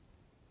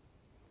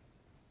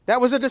 That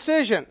was a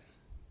decision.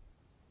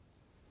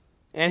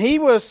 And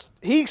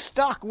he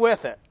stuck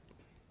with it.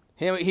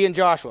 He and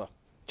Joshua.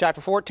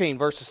 Chapter 14,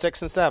 verses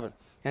 6 and 7.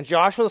 And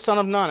Joshua the son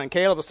of Nun and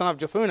Caleb the son of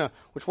Jephunneh,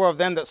 which were of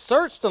them that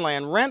searched the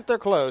land, rent their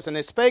clothes. And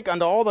they spake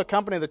unto all the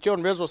company of the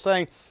children of Israel,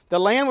 saying, The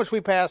land which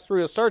we passed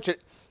through to search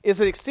it is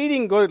an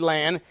exceeding good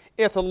land.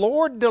 If the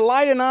Lord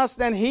delight in us,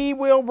 then he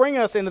will bring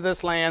us into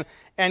this land,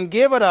 and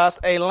give it us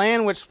a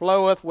land which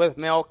floweth with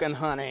milk and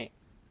honey.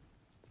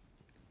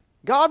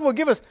 God will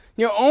give us,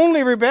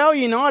 only rebel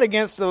ye not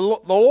against the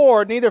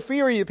Lord, neither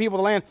fear ye the people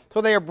of the land,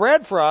 till they are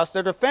bred for us,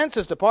 their defense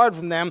is departed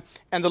from them,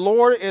 and the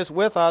Lord is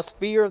with us,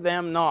 fear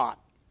them not.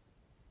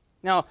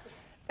 Now,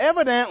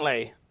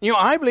 evidently,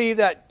 I believe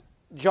that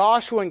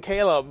Joshua and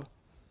Caleb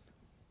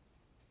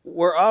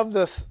were of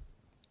the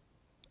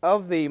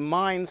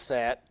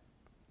mindset,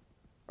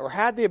 or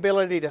had the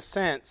ability to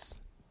sense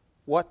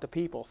what the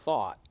people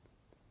thought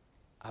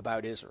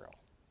about Israel.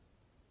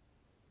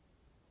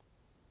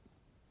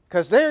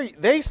 Because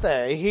they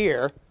say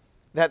here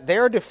that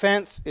their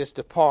defense is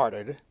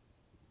departed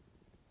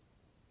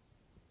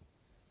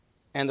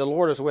and the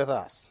Lord is with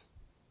us.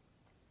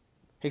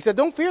 He said,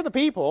 don't fear the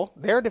people.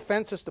 Their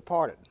defense is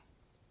departed.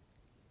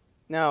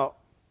 Now,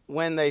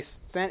 when they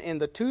sent in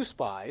the 2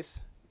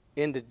 spies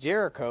into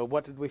Jericho,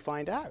 what did we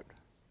find out?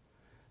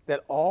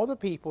 That all the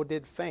people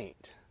did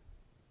faint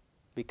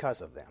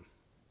because of them.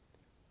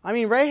 I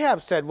mean,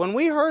 Rahab said, when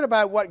we heard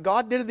about what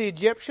God did to the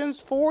Egyptians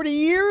 40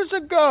 years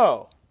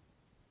ago,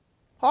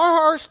 our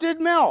hearts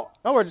did melt.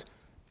 In other words,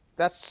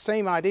 that's the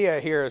same idea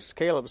here as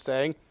Caleb's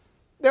saying.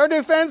 Their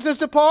defense is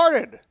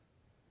departed.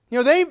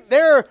 You know,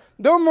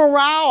 their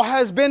morale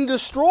has been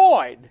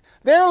destroyed.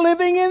 They're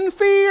living in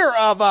fear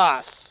of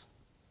us.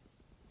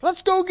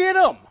 Let's go get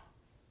them.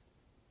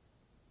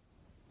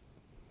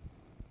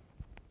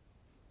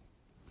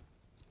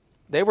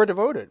 They were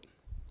devoted.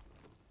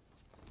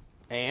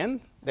 And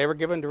they were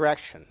given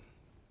direction.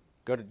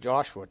 Go to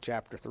Joshua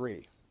chapter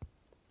 3.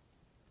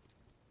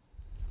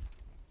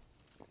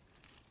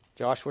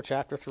 Joshua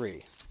chapter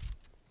 3.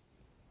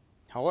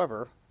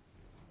 However,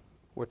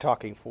 we're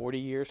talking 40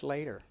 years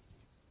later.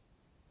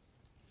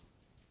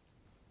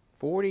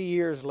 40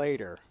 years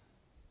later,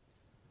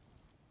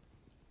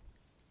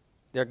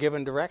 they're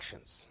given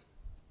directions.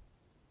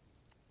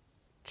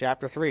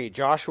 Chapter 3,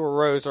 Joshua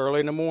arose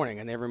early in the morning,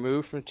 and they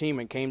removed from Tim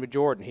and came to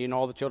Jordan, he and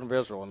all the children of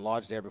Israel, and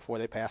lodged there before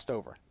they passed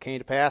over. It came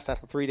to pass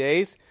after 3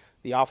 days,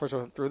 the officers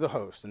went through the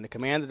host, and they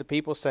commanded the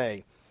people,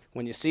 saying,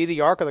 when you see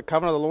the ark of the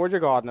covenant of the Lord your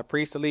God, and the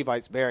priests and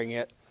Levites bearing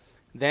it,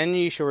 then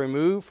ye shall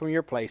remove from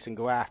your place and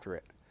go after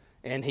it.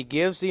 And he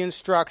gives the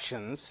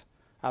instructions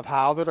of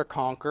how they're to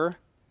conquer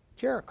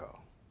Jericho.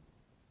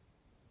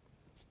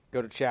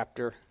 Go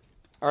to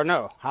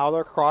how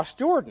they're cross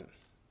Jordan.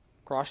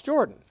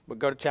 But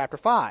go to chapter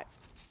 5.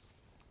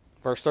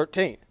 Verse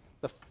 13.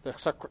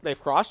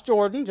 They've crossed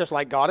Jordan just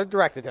like God had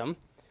directed them.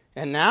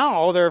 And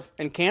now they're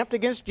encamped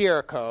against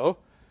Jericho.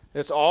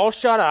 It's all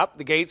shut up.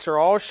 The gates are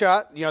all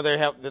shut. You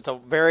know, it's a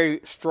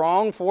very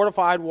strong,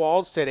 fortified,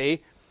 walled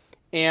city.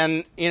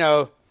 And,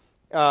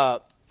 verse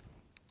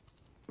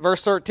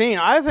 13,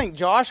 I think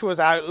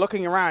Joshua's out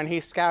looking around.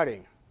 He's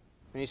scouting.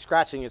 And he's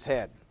scratching his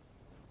head.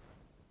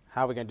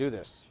 How are we going to do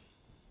this?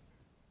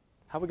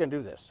 How are we going to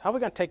do this? How are we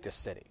going to take this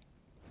city?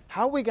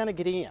 How are we going to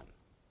get in?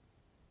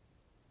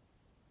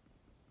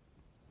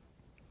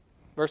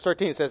 Verse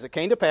 13 says, it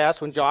came to pass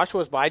when Joshua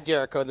was by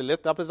Jericho, that he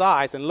lifted up his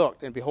eyes and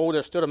looked, and behold,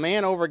 there stood a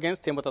man over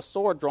against him with a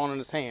sword drawn in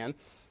his hand.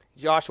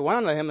 Joshua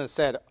went unto him and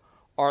said,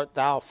 art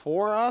thou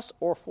for us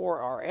or for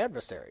our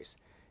adversaries?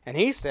 And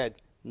he said,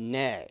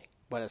 nay,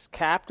 but as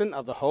captain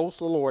of the host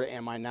of the Lord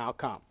am I now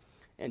come.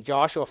 And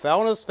Joshua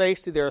fell on his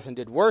face to the earth and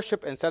did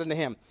worship, and said unto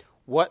him,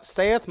 what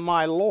saith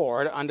my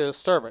Lord unto his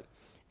servant?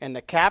 And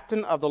the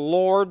captain of the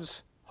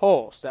Lord's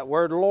host, that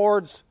word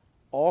Lord's,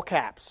 all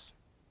caps.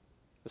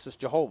 This is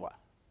Jehovah.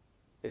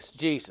 It's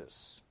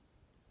Jesus.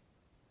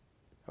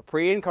 A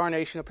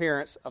pre-incarnation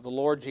appearance of the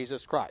Lord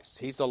Jesus Christ.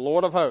 He's the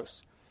Lord of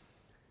hosts.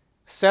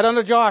 Said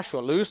unto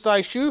Joshua, loose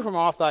thy shoe from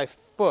off thy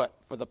foot,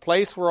 for the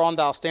place whereon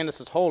thou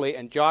standest is holy.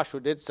 And Joshua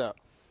did so.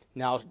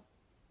 Now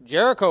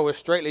Jericho was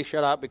straitly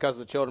shut up because of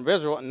the children of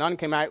Israel, and none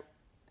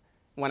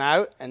went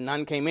out, and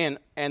none came in.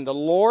 And the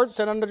Lord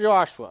said unto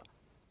Joshua,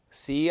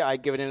 see, I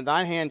give it into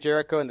thine hand,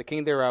 Jericho, and the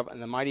king thereof,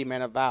 and the mighty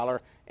men of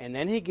valor. And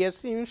then he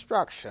gives the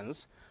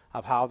instructions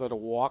of how they're to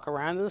walk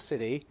around the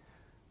city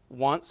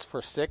once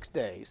for 6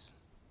 days.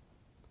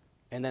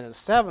 And then the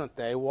 7th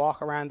day, walk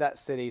around that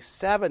city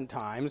 7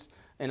 times.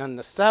 And on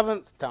the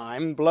 7th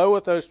time, blow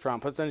with those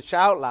trumpets and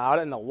shout loud,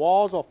 and the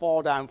walls will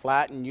fall down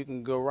flat, and you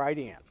can go right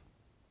in.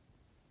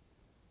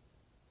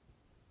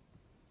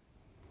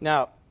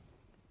 Now,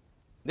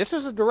 this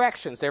is the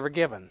directions they were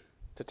given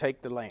to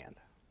take the land,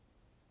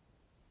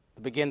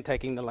 to begin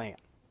taking the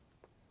land.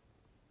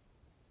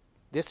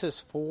 This is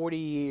 40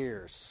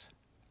 years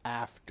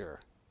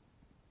after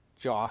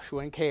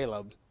Joshua and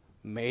Caleb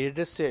made a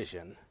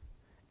decision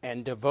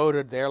and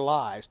devoted their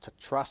lives to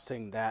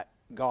trusting that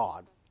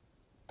God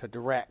to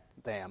direct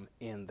them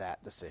in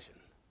that decision.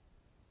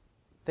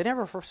 They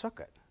never forsook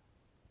it.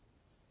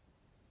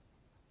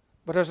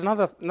 But there's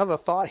another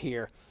thought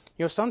here.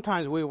 You know,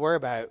 sometimes we worry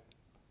about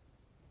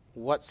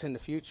what's in the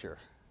future.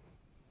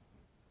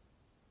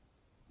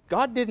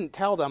 God didn't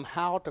tell them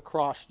how to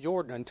cross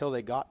Jordan until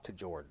they got to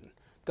Jordan.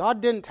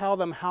 God didn't tell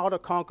them how to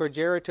conquer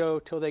Jericho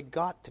till they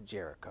got to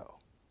Jericho.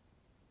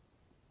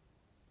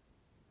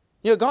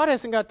 You know, God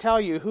isn't going to tell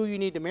you who you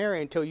need to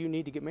marry until you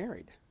need to get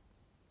married.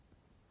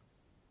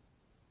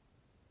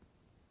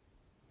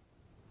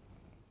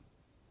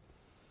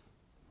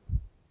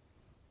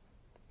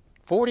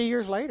 "40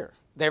 years later,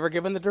 they were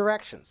given the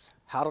directions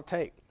how to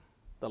take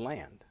the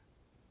land.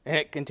 And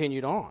it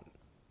continued on.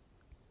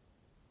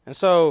 And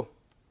so,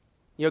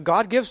 you know,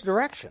 God gives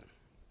direction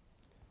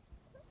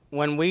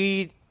when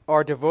we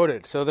are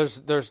devoted. So there's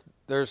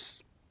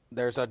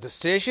a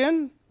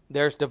decision,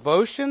 there's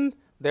devotion,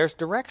 there's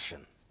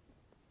direction.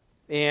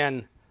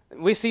 And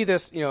we see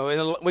this, you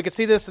know, we can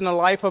see this in the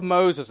life of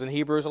Moses in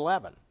Hebrews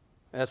 11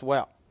 as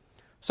well.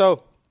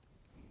 So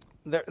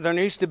there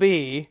needs to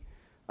be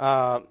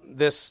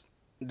this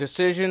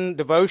decision,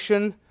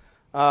 devotion,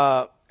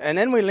 and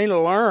then we need to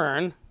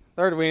learn.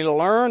 Third, we need to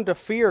learn to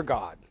fear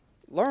God.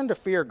 Learn to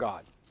fear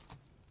God.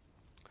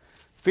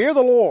 Fear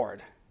the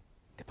Lord.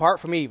 Depart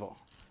from evil.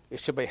 It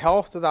shall be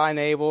health to thy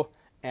navel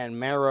and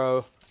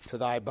marrow to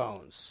thy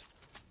bones.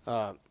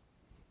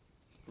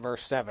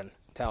 Verse 7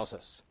 tells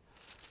us.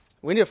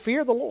 We need to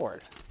fear the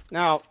Lord.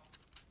 Now,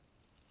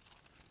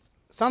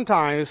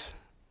 sometimes,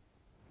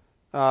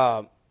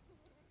 we're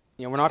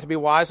not to be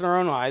wise in our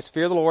own eyes.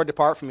 Fear the Lord,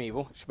 depart from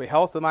evil. It shall be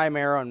health to thy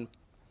marrow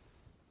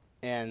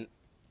and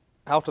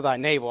health to thy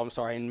navel,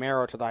 and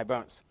marrow to thy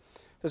bones.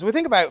 As we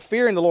think about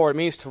fearing the Lord, it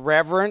means to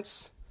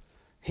reverence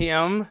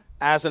Him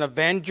as an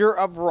avenger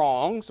of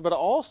wrongs, but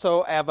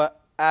also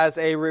as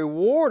a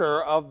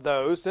rewarder of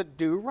those that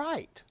do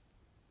right.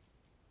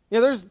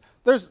 There's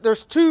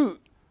two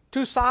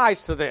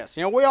sides to this.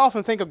 We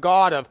often think of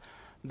God of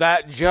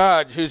that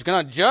judge who's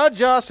going to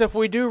judge us if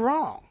we do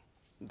wrong.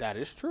 That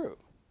is true.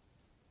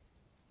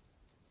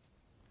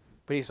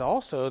 But He's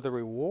also the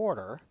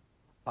rewarder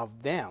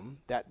of them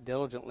that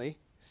diligently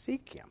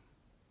seek Him.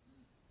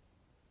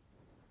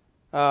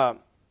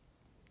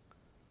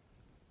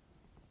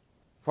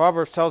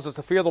 Proverbs tells us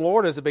the fear of the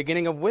Lord is the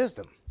beginning of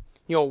wisdom.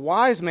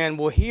 Wise men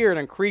will hear and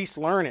increase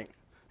learning.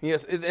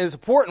 It is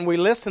important we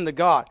listen to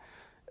God.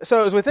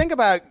 So as we think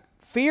about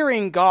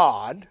fearing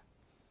God,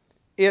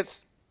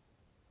 it's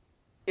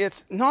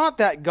not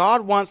that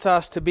God wants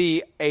us to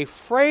be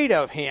afraid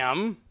of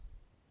Him.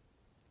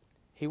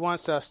 He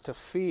wants us to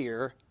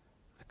fear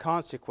the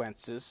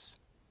consequences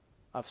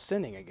of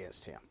sinning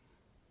against Him.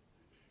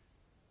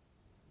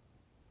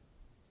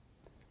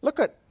 Look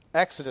at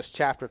Exodus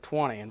chapter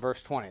 20 and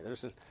verse 20.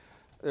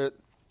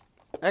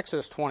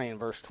 Exodus 20 and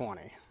verse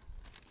 20.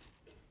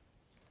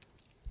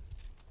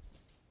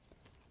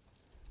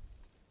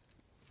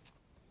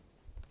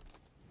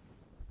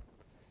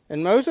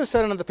 And Moses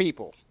said unto the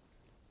people,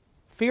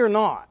 Fear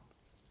not,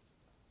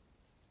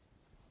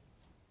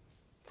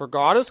 for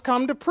God has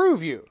come to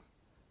prove you,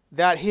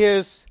 that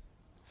His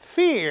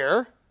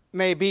fear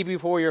may be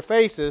before your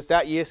faces,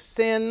 that ye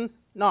sin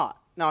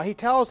not. Now He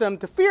tells them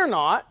to fear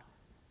not,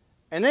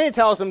 and then He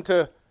tells them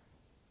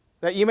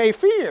that you may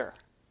fear.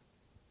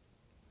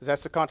 Is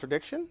that a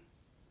contradiction?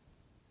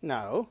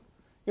 No.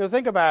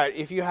 Think about it.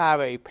 If you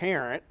have a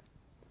parent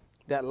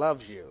that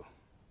loves you,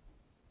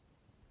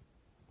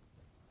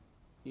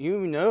 you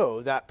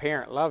know that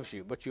parent loves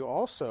you, but you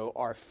also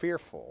are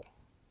fearful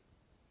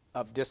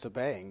of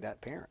disobeying that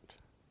parent.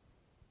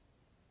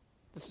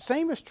 The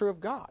same is true of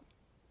God.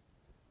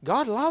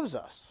 God loves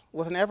us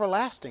with an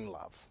everlasting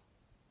love.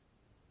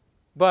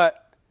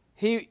 But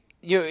it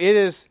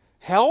is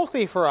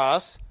healthy for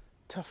us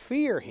to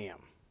fear Him.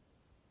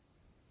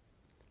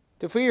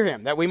 To fear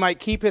Him, that we might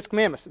keep His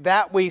commandments,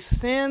 that we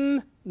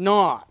sin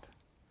not.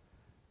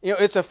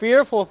 It's a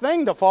fearful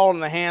thing to fall in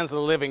the hands of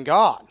the living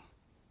God.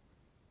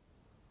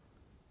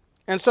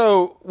 And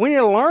so we need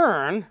to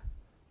learn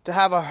to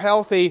have a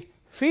healthy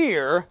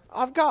fear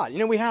of God.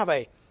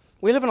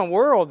 We live in a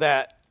world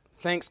that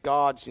thinks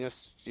God's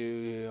just,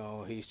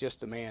 He's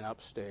just a man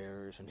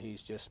upstairs, and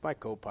He's just my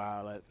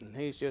co-pilot, and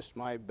He's just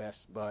my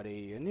best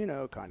buddy,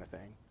 and kind of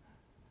thing.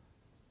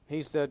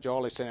 He's the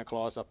jolly Santa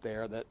Claus up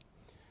there that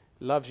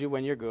loves you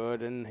when you're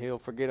good, and He'll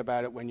forget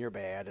about it when you're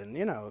bad, and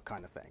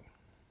kind of thing.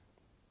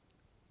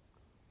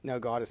 No,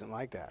 God isn't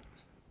like that.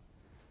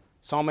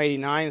 Psalm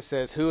 89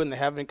 says, Who in the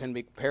heaven can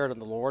be compared unto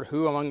the Lord?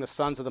 Who among the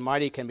sons of the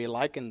mighty can be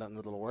likened unto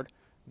the Lord?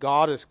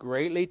 God is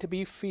greatly to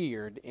be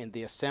feared in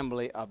the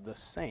assembly of the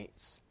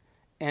saints,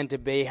 and to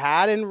be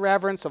had in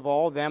reverence of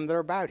all them that are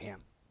about Him.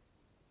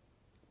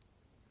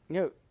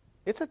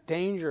 It's a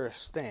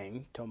dangerous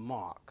thing to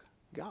mock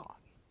God.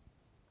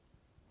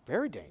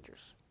 Very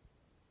dangerous.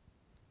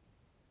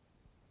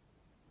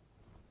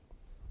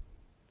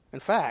 In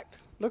fact,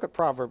 look at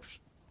Proverbs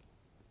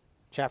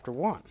chapter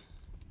 1.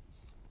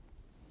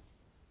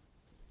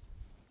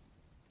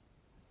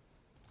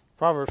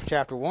 Proverbs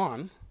chapter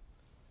 1,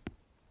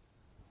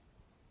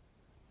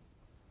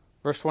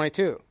 verse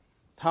 22.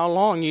 How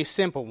long, ye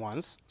simple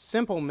ones?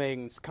 Simple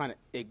means kind of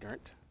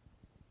ignorant,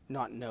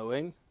 not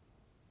knowing,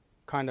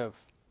 kind of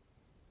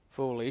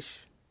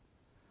foolish.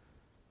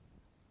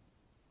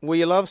 Will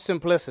you love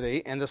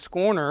simplicity? And the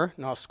scorner,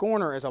 now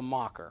scorner is a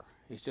mocker.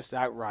 He's just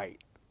outright.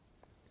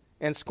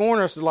 And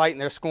scorners delight in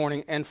their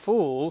scorning, and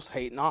fools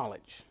hate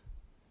knowledge.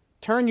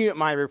 Turn you at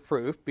my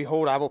reproof.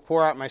 Behold, I will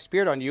pour out my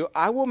spirit on you.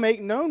 I will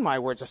make known my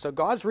words. So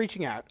God's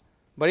reaching out.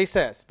 But He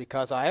says,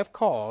 Because I have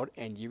called,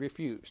 and ye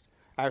refused.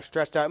 I have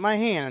stretched out my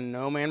hand, and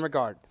no man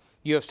regarded.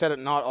 You have set at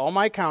naught all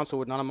my counsel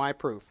with none of my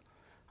proof.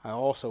 I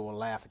also will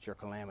laugh at your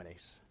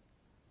calamities,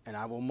 and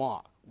I will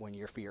mock when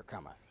your fear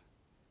cometh.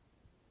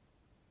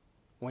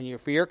 When your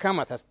fear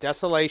cometh as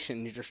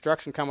desolation, your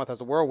destruction cometh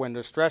as a whirlwind,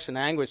 distress and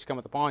anguish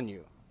cometh upon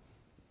you.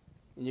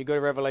 And you go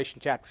to Revelation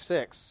chapter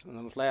 6,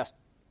 and those last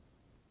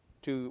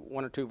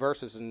one or two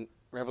verses in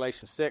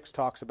Revelation 6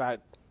 talks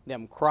about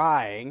them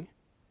crying,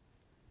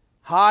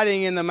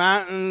 hiding in the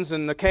mountains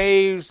and the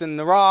caves and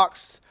the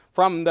rocks,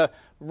 from the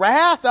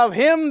wrath of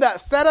him that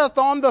sitteth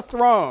on the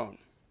throne.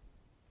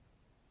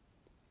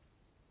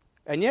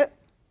 And yet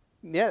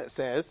it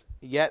says,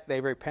 yet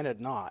they repented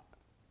not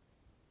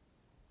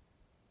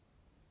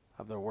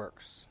of their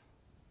works.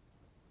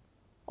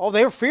 Oh,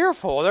 they're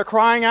fearful. They're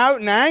crying out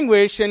in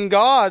anguish, and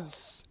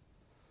God's,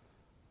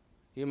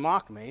 you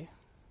mock me.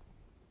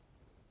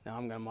 Now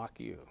I'm going to mock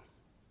you.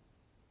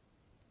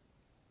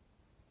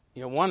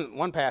 You know,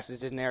 one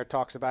passage in there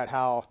talks about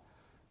how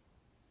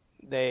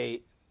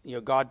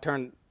God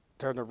turned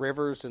the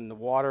rivers and the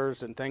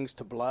waters and things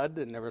to blood,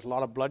 and there was a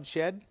lot of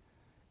bloodshed.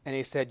 And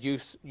he said,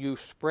 you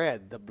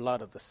spread the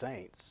blood of the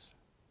saints.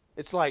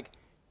 It's like,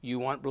 you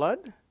want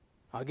blood?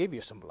 I'll give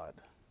you some blood.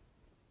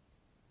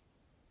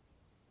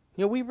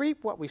 You know, we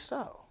reap what we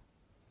sow.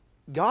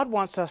 God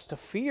wants us to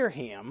fear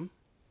him,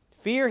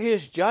 fear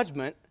his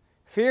judgment,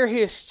 fear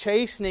his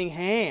chastening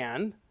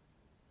hand,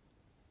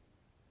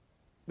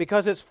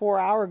 because it's for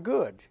our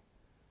good. Do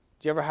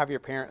you ever have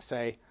your parents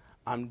say,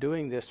 I'm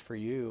doing this for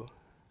you?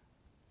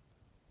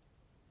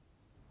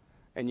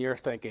 And you're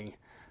thinking,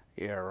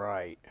 yeah,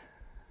 right.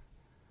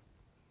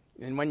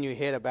 And when you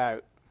hit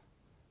about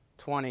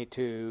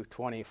 22,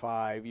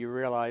 25, you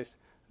realize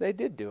they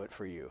did do it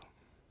for you.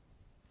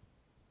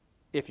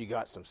 If you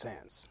got some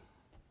sense.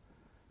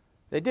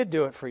 They did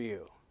do it for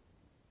you.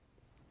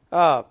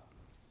 God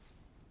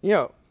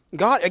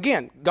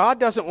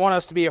doesn't want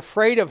us to be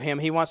afraid of him.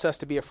 He wants us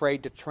to be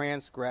afraid to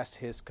transgress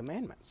his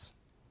commandments.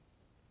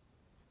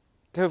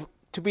 To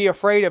be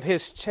afraid of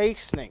his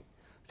chastening.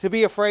 To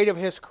be afraid of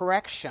his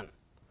correction.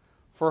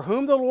 For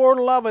whom the Lord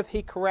loveth,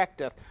 he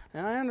correcteth.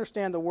 And I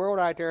understand the world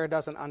out there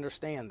doesn't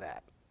understand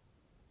that.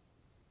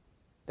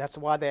 That's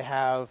why they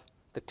have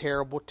the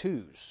terrible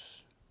twos.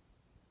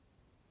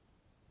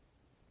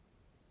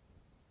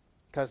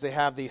 Because they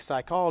have these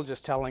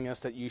psychologists telling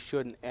us that you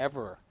shouldn't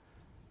ever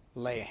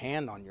lay a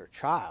hand on your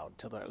child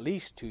till they're at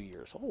least 2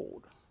 years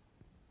old.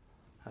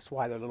 That's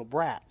why they're little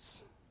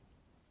brats.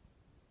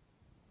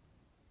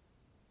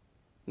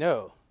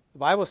 No, the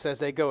Bible says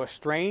they go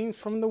estranged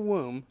from the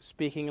womb,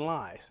 speaking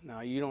lies. Now,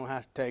 you don't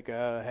have to take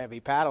a heavy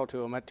paddle to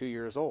them at 2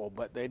 years old,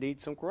 but they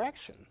need some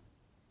correction.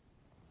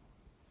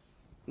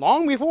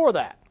 Long before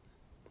that.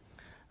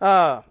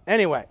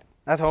 Anyway,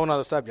 that's a whole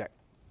other subject.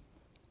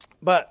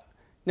 But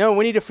no,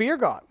 we need to fear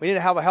God. We need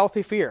to have a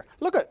healthy fear.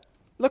 Look at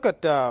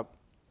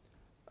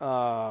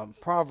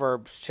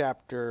Proverbs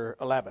chapter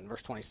 11,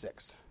 verse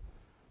 26.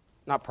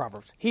 Not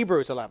Proverbs.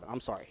 Hebrews 11.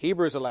 I'm sorry.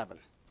 Hebrews 11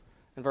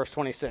 and verse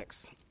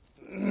 26.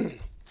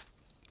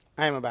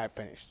 I am about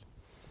finished.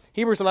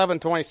 Hebrews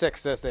 11:26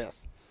 says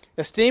this: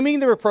 esteeming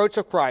the reproach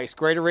of Christ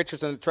greater riches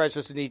than the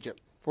treasures in Egypt,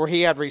 for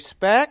he had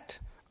respect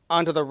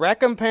unto the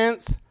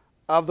recompense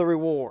of the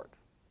reward.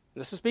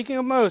 This is speaking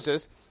of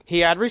Moses. He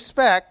had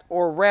respect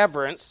or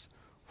reverence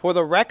for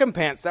the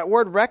recompense. That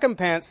word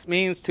recompense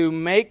means to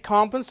make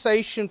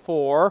compensation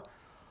for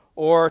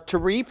or to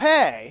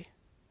repay.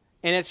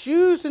 And it's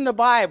used in the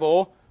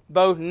Bible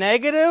both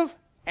negative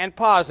and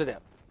positive.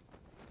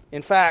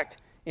 In fact,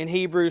 in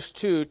Hebrews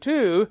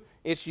 2:2,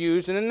 it's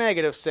used in a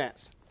negative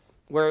sense,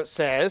 where it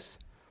says,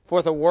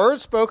 for the word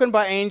spoken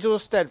by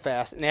angels is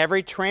steadfast, and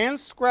every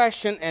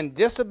transgression and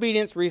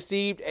disobedience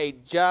received a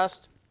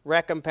just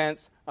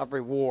recompense of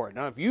reward.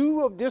 Now, if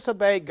you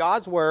disobey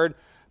God's word,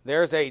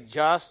 there's a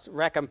just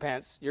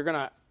recompense. You're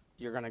gonna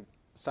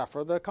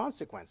suffer the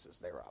consequences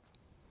thereof.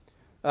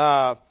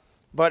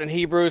 But in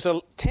Hebrews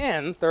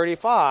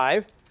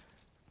 10:35,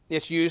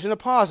 it's used in a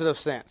positive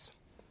sense.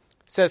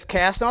 It says,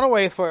 cast not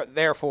away,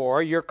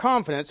 therefore, your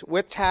confidence,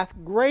 which hath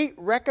great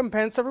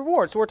recompense of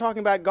reward. So we're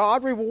talking about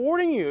God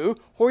rewarding you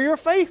for your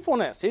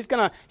faithfulness. He's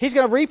gonna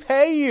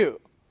repay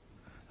you.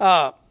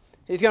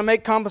 He's gonna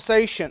make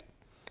compensation.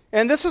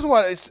 And this is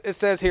what it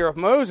says here of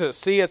Moses.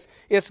 See,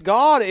 it's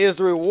God is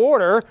the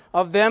rewarder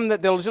of them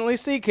that diligently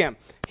seek him.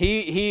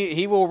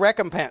 He will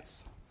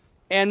recompense.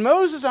 And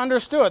Moses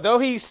understood, though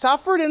he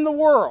suffered in the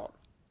world,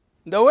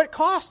 though it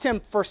cost him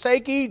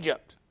forsake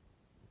Egypt,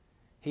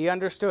 he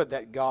understood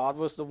that God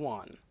was the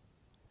one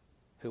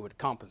who would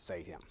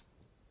compensate him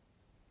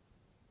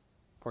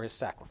for his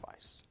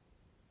sacrifice.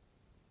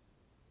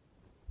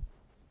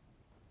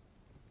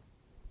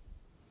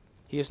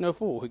 He is no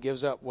fool who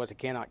gives up what he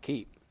cannot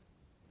keep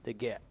to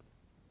get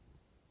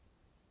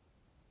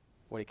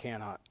what he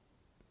cannot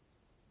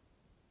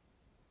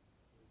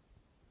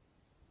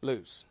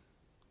lose.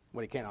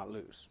 What he cannot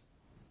lose.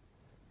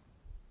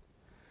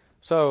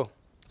 So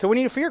we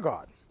need to fear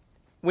God.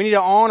 We need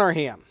to honor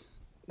him.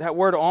 That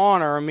word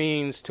honor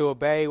means to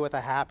obey with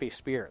a happy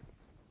spirit.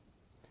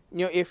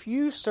 You know, if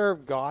you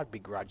serve God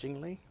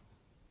begrudgingly,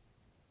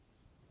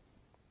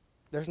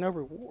 there's no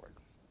reward.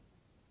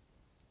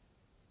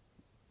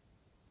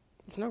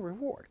 There's no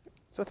reward.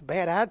 So it's a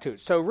bad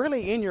attitude. So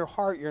really in your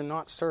heart, you're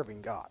not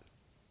serving God.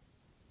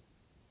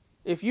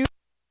 If you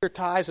your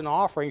tithes and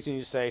offerings and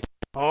you say,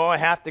 oh, I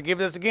have to give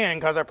this again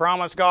because I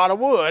promised God I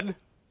would,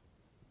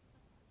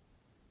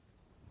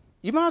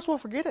 you might as well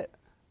forget it.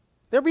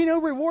 There'll be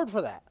no reward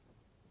for that.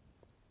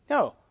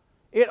 No,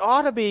 it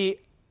ought to be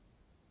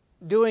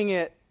doing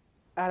it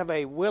out of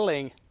a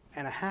willing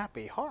and a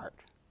happy heart.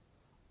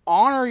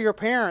 Honor your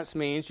parents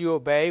means you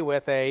obey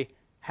with a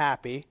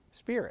happy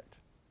spirit,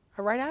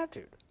 a right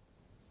attitude.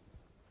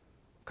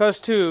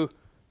 Because you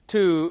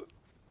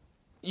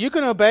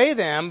can obey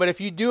them, but if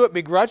you do it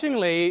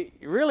begrudgingly,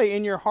 really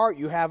in your heart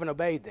you haven't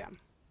obeyed them.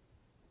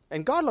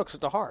 And God looks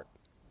at the heart.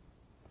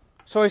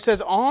 So he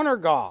says, honor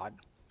God,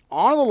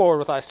 honor the Lord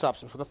with thy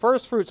substance, with the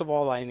first fruits of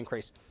all thine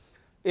increase.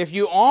 If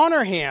you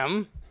honor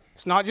him,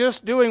 it's not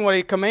just doing what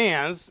he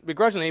commands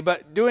begrudgingly,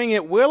 but doing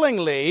it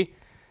willingly,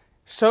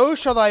 so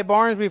shall thy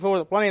barns be full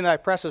with plenty, and thy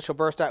presses shall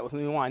burst out with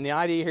new wine. The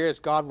idea here is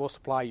God will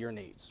supply your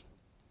needs.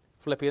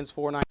 Philippians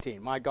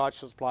 4:19, my God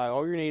shall supply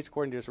all your needs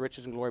according to his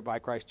riches and glory by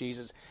Christ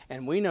Jesus.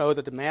 And we know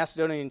that the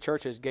Macedonian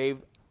churches gave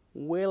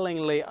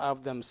willingly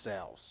of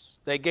themselves.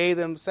 They gave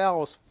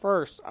themselves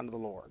first unto the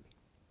Lord.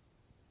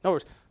 In other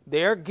words,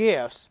 their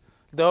gifts,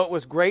 though it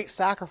was great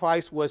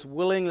sacrifice, was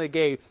willingly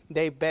gave.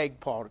 They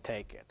begged Paul to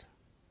take it.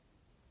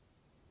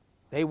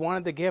 They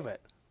wanted to give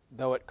it,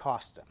 though it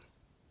cost them.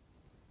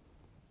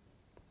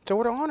 So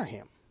we're to honor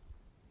him.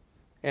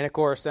 And of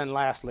course, then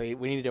lastly,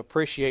 we need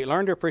to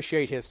learn to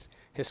appreciate his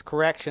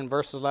correction,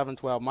 verses 11 and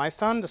 12. My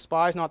son,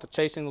 despise not the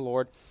chastening of the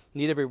Lord,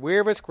 neither be weary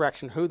of his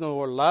correction. Whom the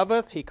Lord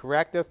loveth, he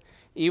correcteth,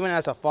 even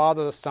as a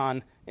father the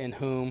son, in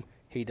whom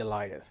he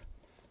delighteth.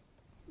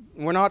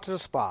 We're not to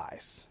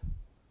despise.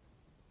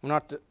 We're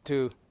not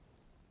to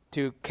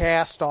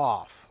cast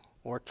off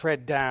or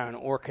tread down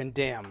or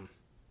condemn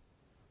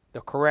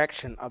the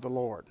correction of the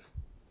Lord.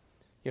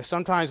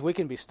 Sometimes we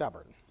can be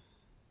stubborn.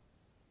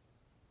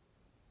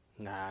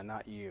 Nah,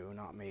 not you,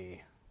 not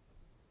me.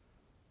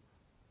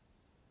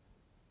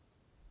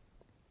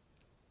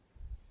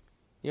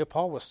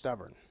 Paul was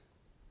stubborn.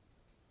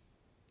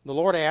 The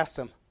Lord asked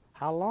him,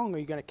 how long are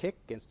you going to kick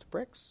against the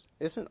pricks?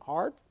 Isn't it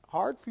hard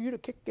for you to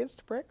kick against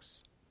the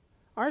pricks?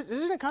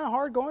 Isn't it kind of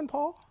hard going,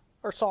 Paul?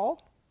 Or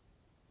Saul?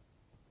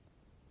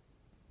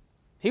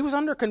 He was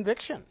under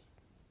conviction.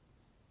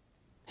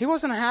 He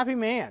wasn't a happy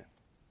man.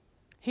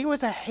 He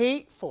was a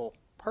hateful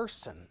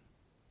person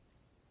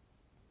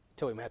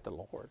until he met the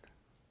Lord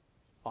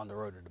on the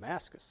road to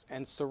Damascus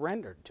and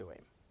surrendered to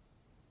him.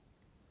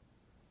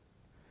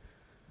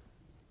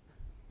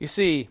 You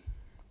see,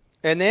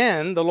 and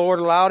then the Lord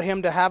allowed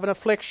him to have an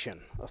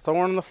affliction, a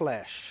thorn in the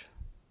flesh.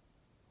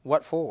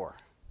 What for?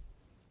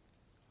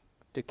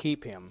 To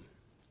keep him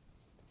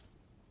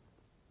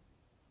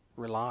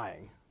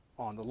relying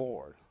on the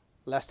Lord,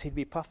 lest he'd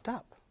be puffed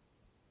up.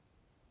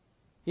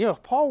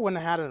 If Paul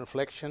wouldn't have had an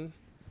affliction,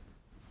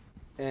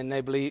 and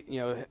they believe,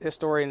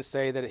 historians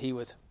say that he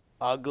was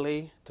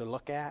ugly to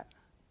look at.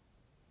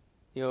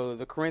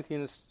 The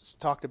Corinthians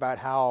talked about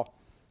how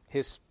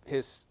his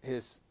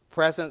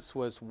presence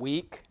was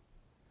weak,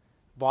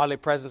 bodily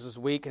presence was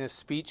weak, and his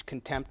speech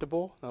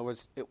contemptible. In other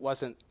words,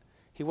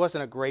 he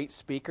wasn't a great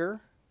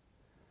speaker.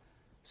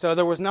 So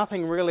there was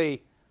nothing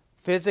really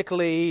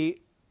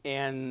physically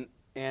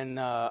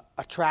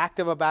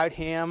attractive about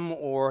him,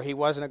 or he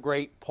wasn't a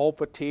great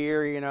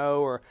pulpiteer,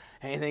 or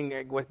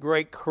anything with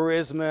great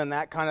charisma and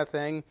that kind of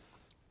thing.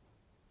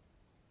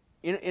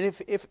 And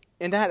if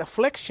in that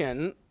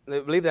affliction, they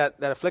believe that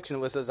affliction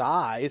was his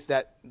eyes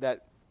that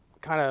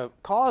kind of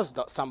caused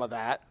some of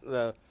that,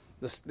 the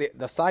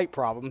sight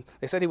problem.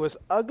 They said he was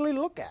ugly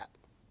to look at.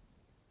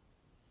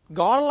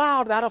 God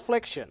allowed that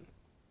affliction.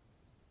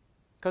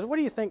 Because what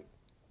do you think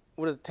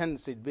would a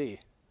tendency be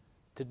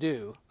to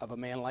do of a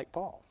man like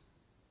Paul?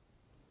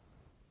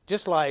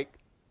 Just like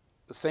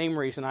the same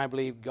reason I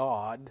believe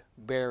God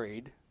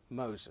buried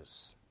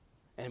Moses.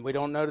 And we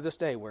don't know to this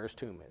day where his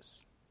tomb is.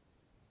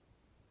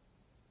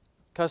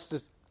 Because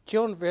the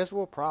children of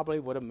Israel probably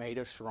would have made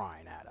a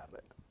shrine out of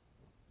it.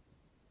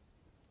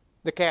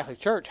 The Catholic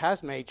Church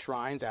has made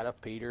shrines out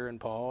of Peter and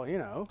Paul,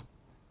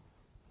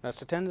 That's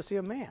the tendency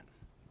of man.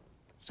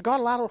 So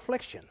God allowed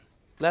affliction,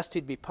 lest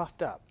he'd be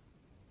puffed up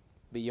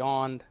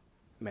beyond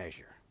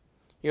measure.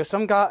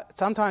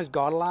 Sometimes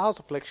God allows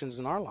afflictions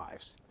in our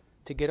lives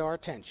to get our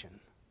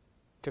attention,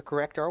 to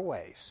correct our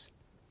ways,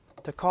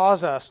 to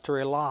cause us to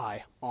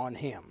rely on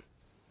him.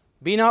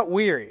 Be not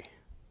weary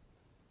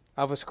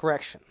of his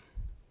correction.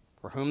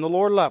 For whom the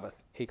Lord loveth,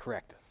 he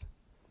correcteth.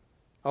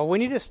 Oh, we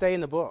need to stay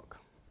in the book.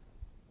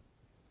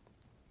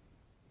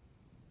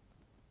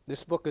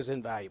 This book is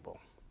invaluable.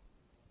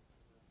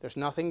 There's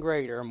nothing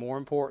greater or more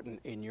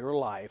important in your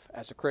life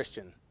as a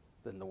Christian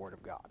than the Word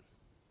of God.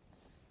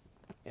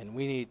 And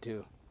we need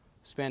to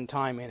spend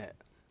time in it.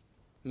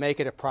 Make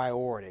it a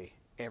priority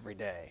every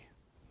day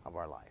of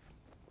our life.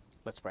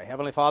 Let's pray.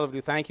 Heavenly Father, we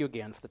do thank you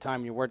again for the time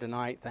in your Word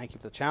tonight. Thank you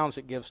for the challenge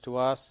it gives to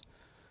us.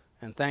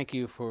 And thank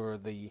you for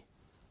the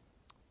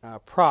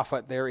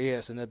profit there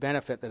is and the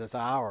benefit that is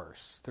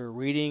ours through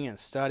reading and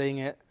studying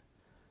it,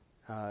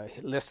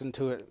 listen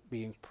to it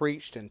being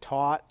preached and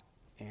taught.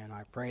 And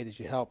I pray that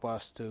you help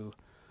us to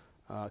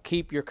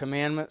keep your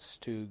commandments,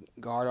 to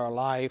guard our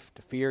life,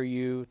 to fear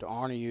you, to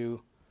honor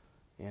you,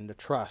 and to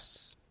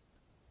trust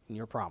in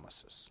your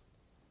promises.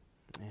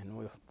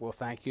 And we'll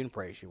thank you and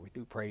praise you. We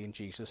do pray in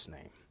Jesus'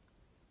 name.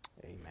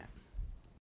 Amen.